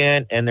 walk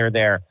in, and they're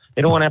there.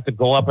 They don't want to have to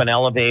go up an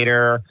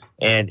elevator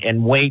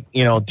and wait,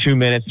 2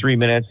 minutes, 3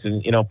 minutes,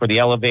 and for the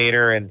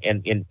elevator and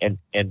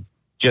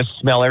just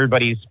smell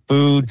everybody's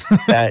food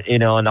that in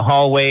the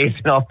hallways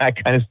and all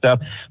that kind of stuff.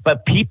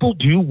 But people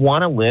do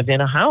want to live in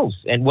a house,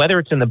 and whether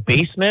it's in the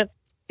basement,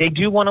 they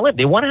do want to live.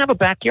 They want to have a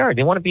backyard.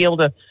 They want to be able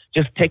to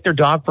just take their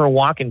dog for a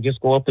walk and just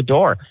go out the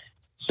door.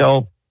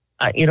 So,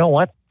 you know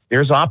what?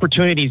 There's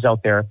opportunities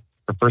out there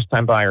for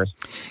first-time buyers.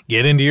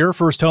 Get into your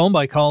first home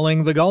by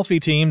calling the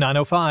Golfi Team,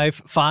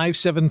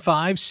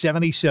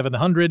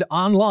 905-575-7700,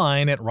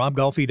 online at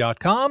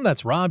robgolfi.com.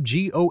 That's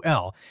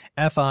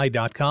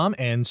robgolfi.com,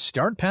 and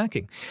start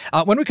packing.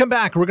 When we come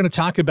back, we're going to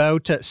talk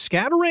about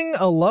scattering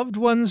a loved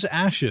one's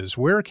ashes.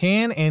 Where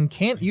can and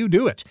can't you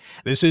do it?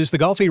 This is the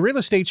Golfi Real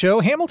Estate Show,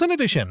 Hamilton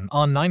Edition,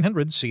 on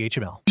 900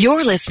 CHML.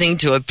 You're listening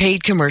to a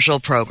paid commercial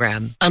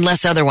program.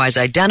 Unless otherwise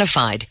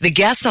identified, the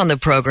guests on the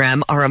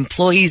program are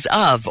employees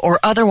of or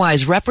otherwise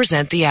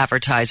represent the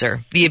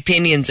advertiser. The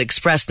opinions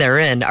expressed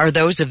therein are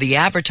those of the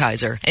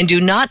advertiser and do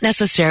not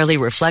necessarily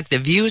reflect the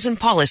views and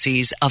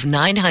policies of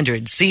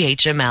 900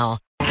 CHML.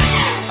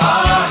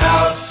 Our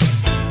house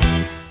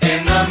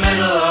in the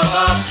middle of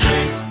our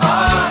street.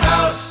 Our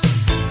house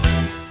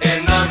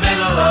in the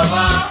middle of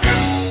our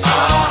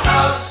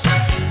house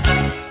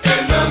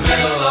in the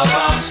middle of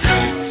our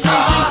street.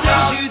 Something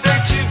tells you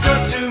that you've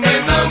got to in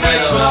the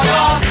middle of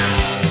our.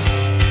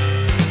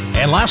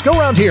 And last go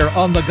round here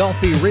on the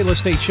Golfi Real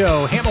Estate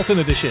Show, Hamilton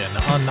Edition,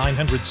 on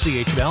 900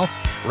 CHML.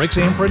 Rick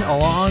Zamprin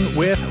along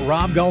with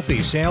Rob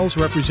Golfi, sales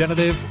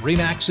representative,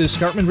 RE/MAX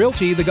Escarpment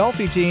Realty, the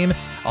Golfi Team,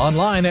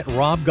 online at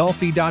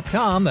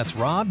robgolfi.com. That's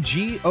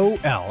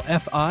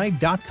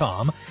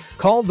robgolfi.com.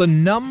 Call the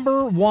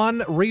number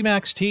 1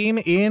 RE/MAX team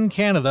in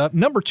Canada,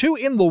 number 2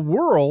 in the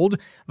world,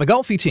 the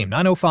Golfi Team,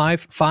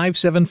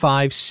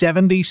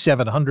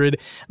 905-575-7700.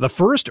 The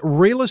first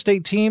real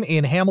estate team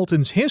in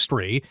Hamilton's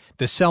history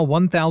to sell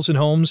 1,000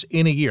 homes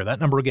in a year. That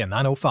number again,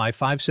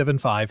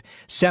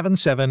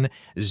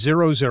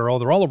 905-575-7700.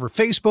 They're all over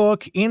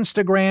Facebook,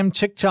 Instagram,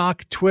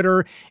 TikTok,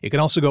 Twitter. You can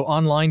also go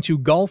online to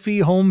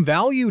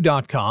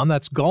golfihomevalue.com.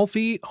 That's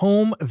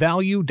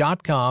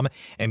golfihomevalue.com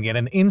and get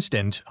an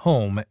instant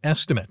home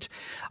estimate.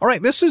 All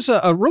right, this is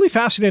a really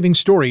fascinating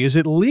story. Is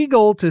it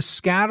legal to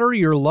scatter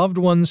your loved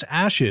one's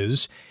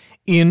ashes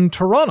in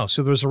Toronto?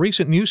 So there's a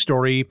recent news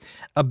story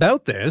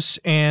about this,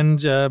 and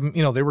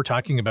they were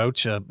talking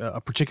about a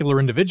particular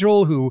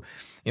individual who,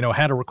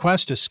 had a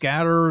request to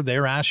scatter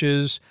their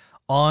ashes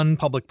on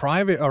public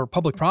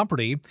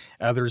property.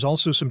 There's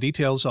also some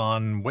details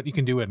on what you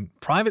can do in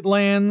private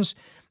lands.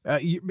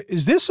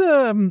 Is this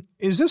a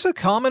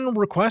common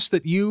request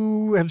that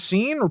you have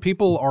seen or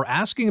people are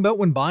asking about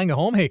when buying a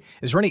home? Hey,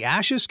 is there any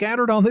ashes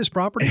scattered on this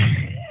property?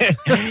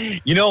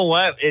 You know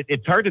what?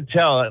 It's hard to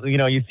tell.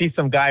 You see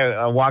some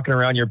guy walking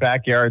around your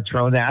backyard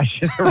throwing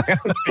ashes around.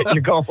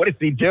 You're going, what does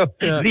he do?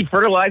 Yeah. Is he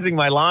fertilizing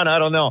my lawn? I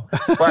don't know.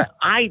 But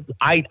I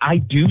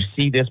do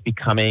see this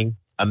becoming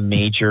a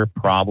major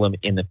problem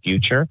in the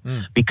future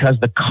because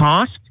the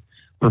cost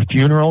for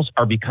funerals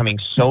are becoming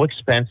so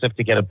expensive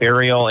to get a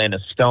burial and a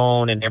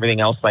stone and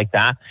everything else like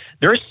that.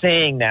 They're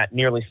saying that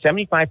nearly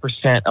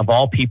 75% of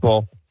all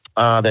people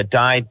that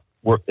died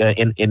were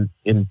in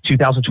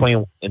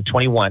 2020 and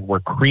 21 were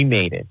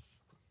cremated.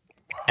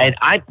 And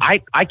I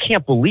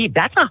can't believe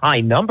that's a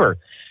high number.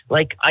 You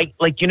know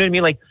what I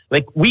mean? Like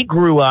we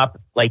grew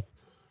up like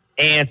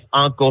aunts,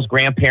 uncles,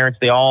 grandparents,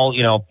 they all,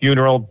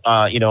 funeral,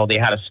 they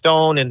had a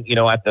stone and,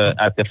 at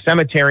the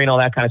cemetery and all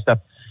that kind of stuff.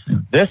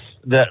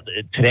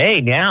 Today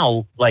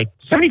now, like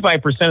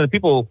 75% of the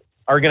people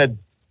are going to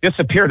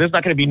disappear. There's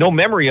not going to be no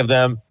memory of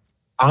them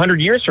 100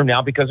 years from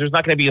now because there's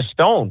not going to be a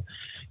stone.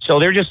 So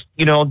they're just,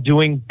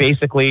 doing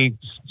basically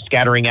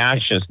scattering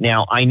ashes.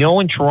 Now, I know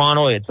in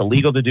Toronto, it's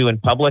illegal to do in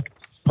public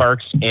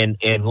parks and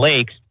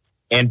lakes,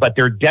 but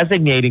they're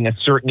designating a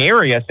certain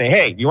area. Say,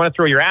 hey, you want to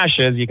throw your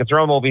ashes, you can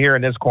throw them over here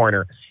in this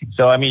corner.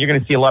 So, I mean, you're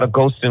going to see a lot of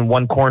ghosts in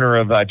one corner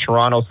of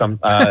Toronto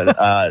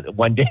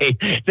one day.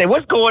 Say,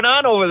 what's going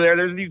on over there?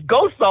 There's these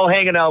ghosts all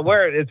hanging out.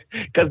 Where it's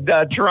because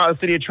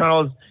City of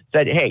Toronto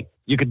said, hey,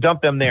 you could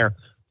dump them there.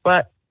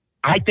 But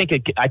I think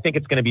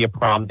it's going to be a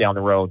problem down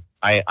the road.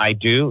 I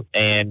do,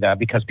 and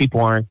because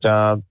people aren't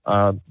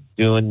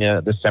doing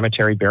the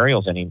cemetery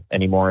burials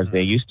anymore as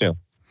they used to.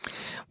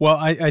 Well,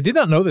 I did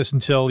not know this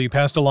until you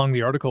passed along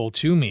the article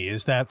to me,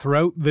 is that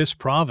throughout this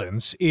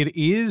province, it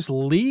is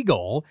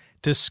legal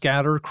to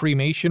scatter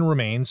cremation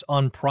remains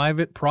on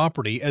private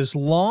property as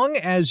long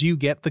as you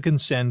get the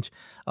consent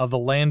of the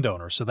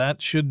landowner. So that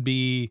should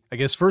be, I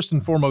guess, first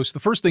and foremost, the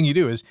first thing you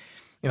do is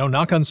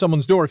knock on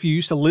someone's door. If you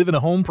used to live in a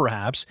home,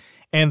 perhaps,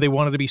 and they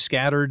wanted to be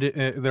scattered,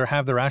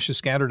 have their ashes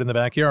scattered in the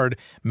backyard,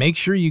 make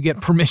sure you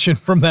get permission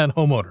from that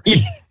homeowner.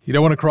 You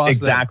don't want to cross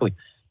exactly. that.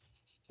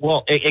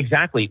 Well,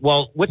 exactly.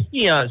 Well, what's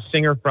the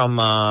singer from,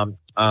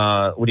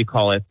 what do you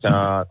call it?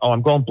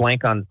 I'm going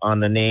blank on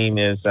the name,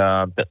 is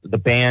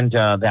the band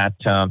that,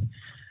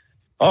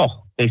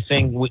 they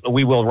sing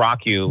We Will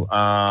Rock You.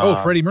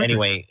 Freddie Mercury.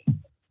 Anyway,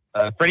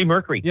 Freddie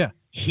Mercury. Yeah.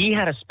 He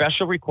had a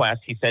special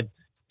request. He said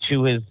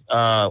to his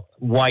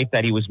wife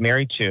that he was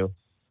married to,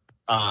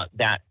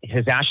 that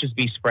his ashes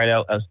be spread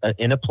out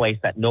in a place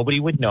that nobody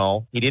would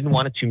know. He didn't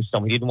want a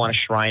tombstone. He didn't want a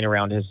shrine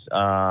around his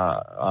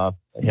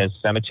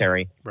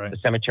cemetery, right. The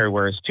cemetery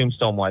where his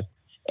tombstone was.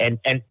 And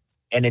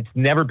it's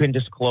never been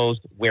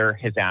disclosed where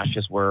his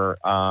ashes were,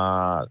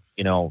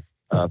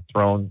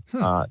 thrown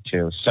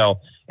to. So,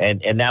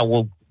 and that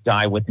will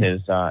die with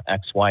his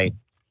ex-wife.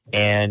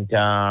 And,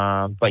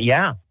 but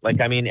yeah,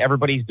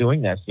 everybody's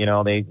doing this,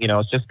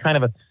 it's just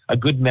kind of a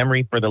good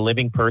memory for the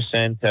living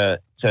person to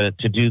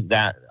do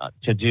that,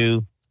 to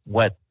do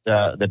what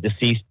the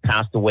deceased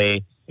passed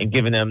away, and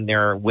giving them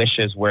their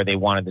wishes where they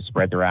wanted to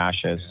spread their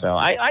ashes. Yeah. So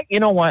I you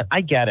know what?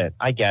 I get it.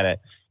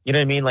 You know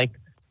what I mean? Like,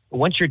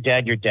 once you're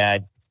dead, you're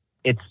dead.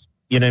 It's,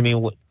 you know what I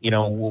mean?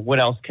 What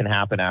else can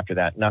happen after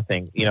that?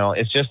 Nothing.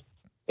 It's just,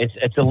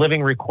 it's a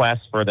living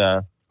request for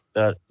the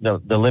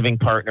living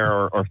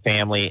partner or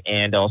family,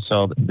 and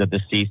also the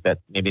deceased, that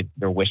maybe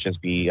their wishes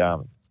be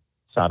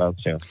sought out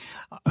too.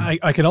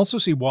 I can also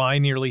see why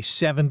nearly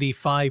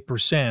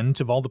 75%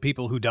 of all the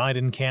people who died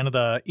in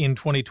Canada in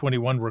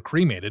 2021 were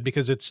cremated,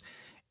 because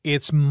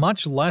it's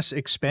much less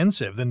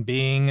expensive than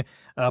being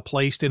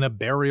placed in a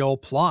burial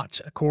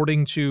plot.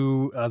 According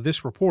to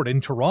this report,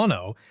 in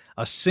Toronto,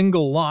 a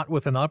single lot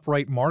with an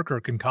upright marker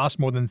can cost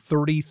more than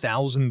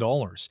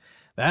 $30,000.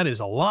 That is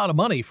a lot of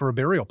money for a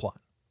burial plot.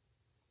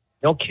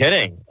 No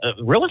kidding.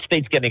 Real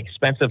estate's getting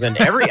expensive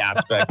in every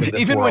aspect of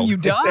this Even world. when you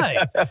die.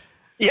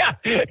 Yeah.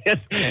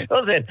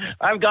 Listen,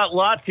 I've got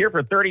lots here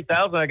for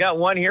 $30,000. I got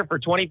one here for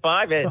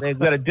 $25,000, and they've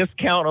got a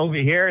discount over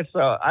here.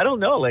 So I don't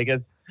know.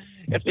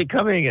 It's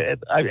becoming,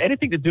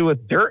 anything to do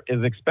with dirt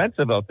is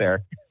expensive out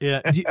there.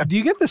 Yeah. Do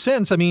you get the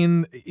sense,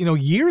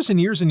 years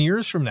and years and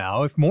years from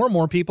now, if more and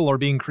more people are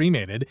being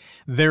cremated,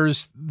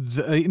 there's,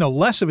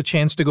 less of a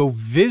chance to go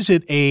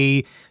visit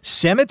a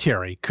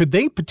cemetery. Could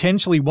they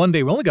potentially one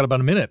day, we only got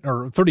about a minute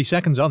or 30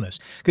 seconds on this,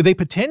 could they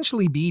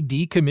potentially be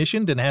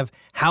decommissioned and have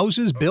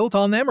houses built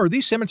on them? Or are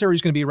these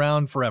cemeteries going to be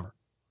around forever?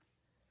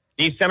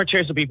 These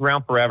cemeteries will be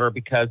around forever,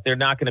 because they're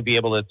not going to be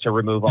able to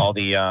remove all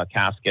the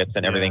caskets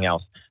and everything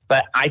else.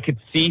 But I could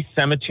see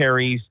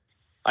cemeteries.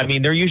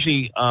 They're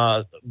usually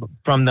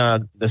from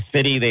the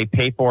city, they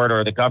pay for it,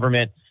 or the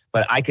government.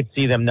 But I could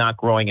see them not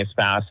growing as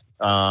fast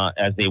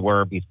as they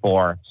were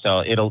before.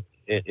 So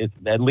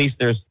at least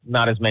there's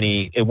not as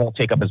many. It won't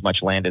take up as much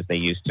land as they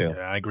used to.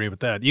 Yeah, I agree with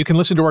that. You can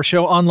listen to our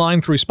show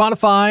online through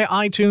Spotify,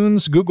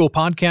 iTunes, Google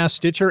Podcasts,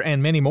 Stitcher,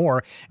 and many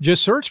more.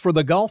 Just search for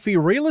the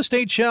Golfi Real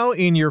Estate Show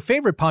in your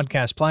favorite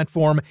podcast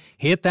platform.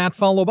 Hit that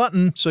follow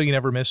button so you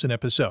never miss an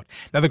episode.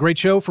 Another great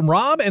show from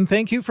Rob, and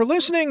thank you for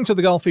listening to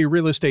the Golfi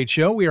Real Estate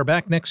Show. We are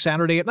back next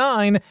Saturday at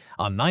 9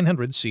 on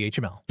 900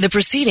 CHML. The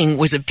proceeding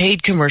was a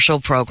paid commercial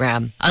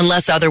program.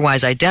 Unless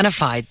otherwise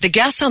identified, the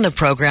guests on the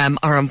program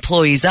are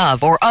employees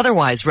of or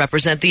otherwise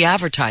represent the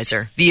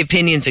advertiser. The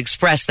opinions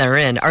expressed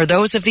therein are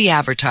those of the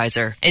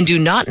advertiser and do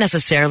not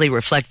necessarily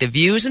reflect the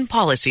views and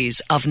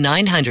policies of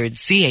 900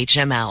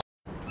 CHML.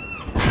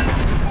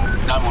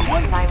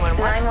 911.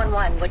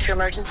 911, what's your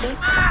emergency?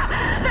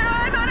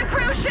 I'm on a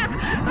cruise ship!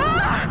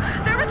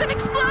 There was an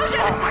explosion!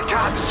 Oh my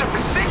God, the ship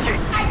is sinking!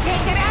 I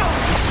can't get out!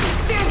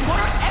 There's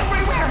water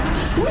everywhere!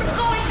 We're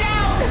going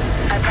down!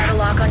 I've got a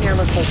lock on your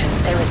location.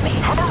 Stay with me.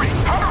 Hurry!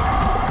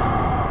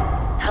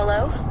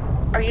 Hello?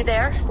 Are you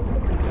there?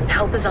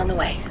 Help is on the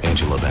way.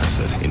 Angela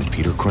Bassett and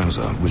Peter Krause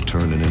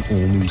return in an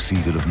all-new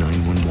season of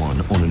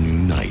 911 on a new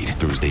night.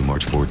 Thursday,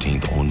 March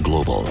 14th on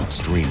Global.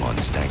 Stream on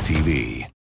Stack TV.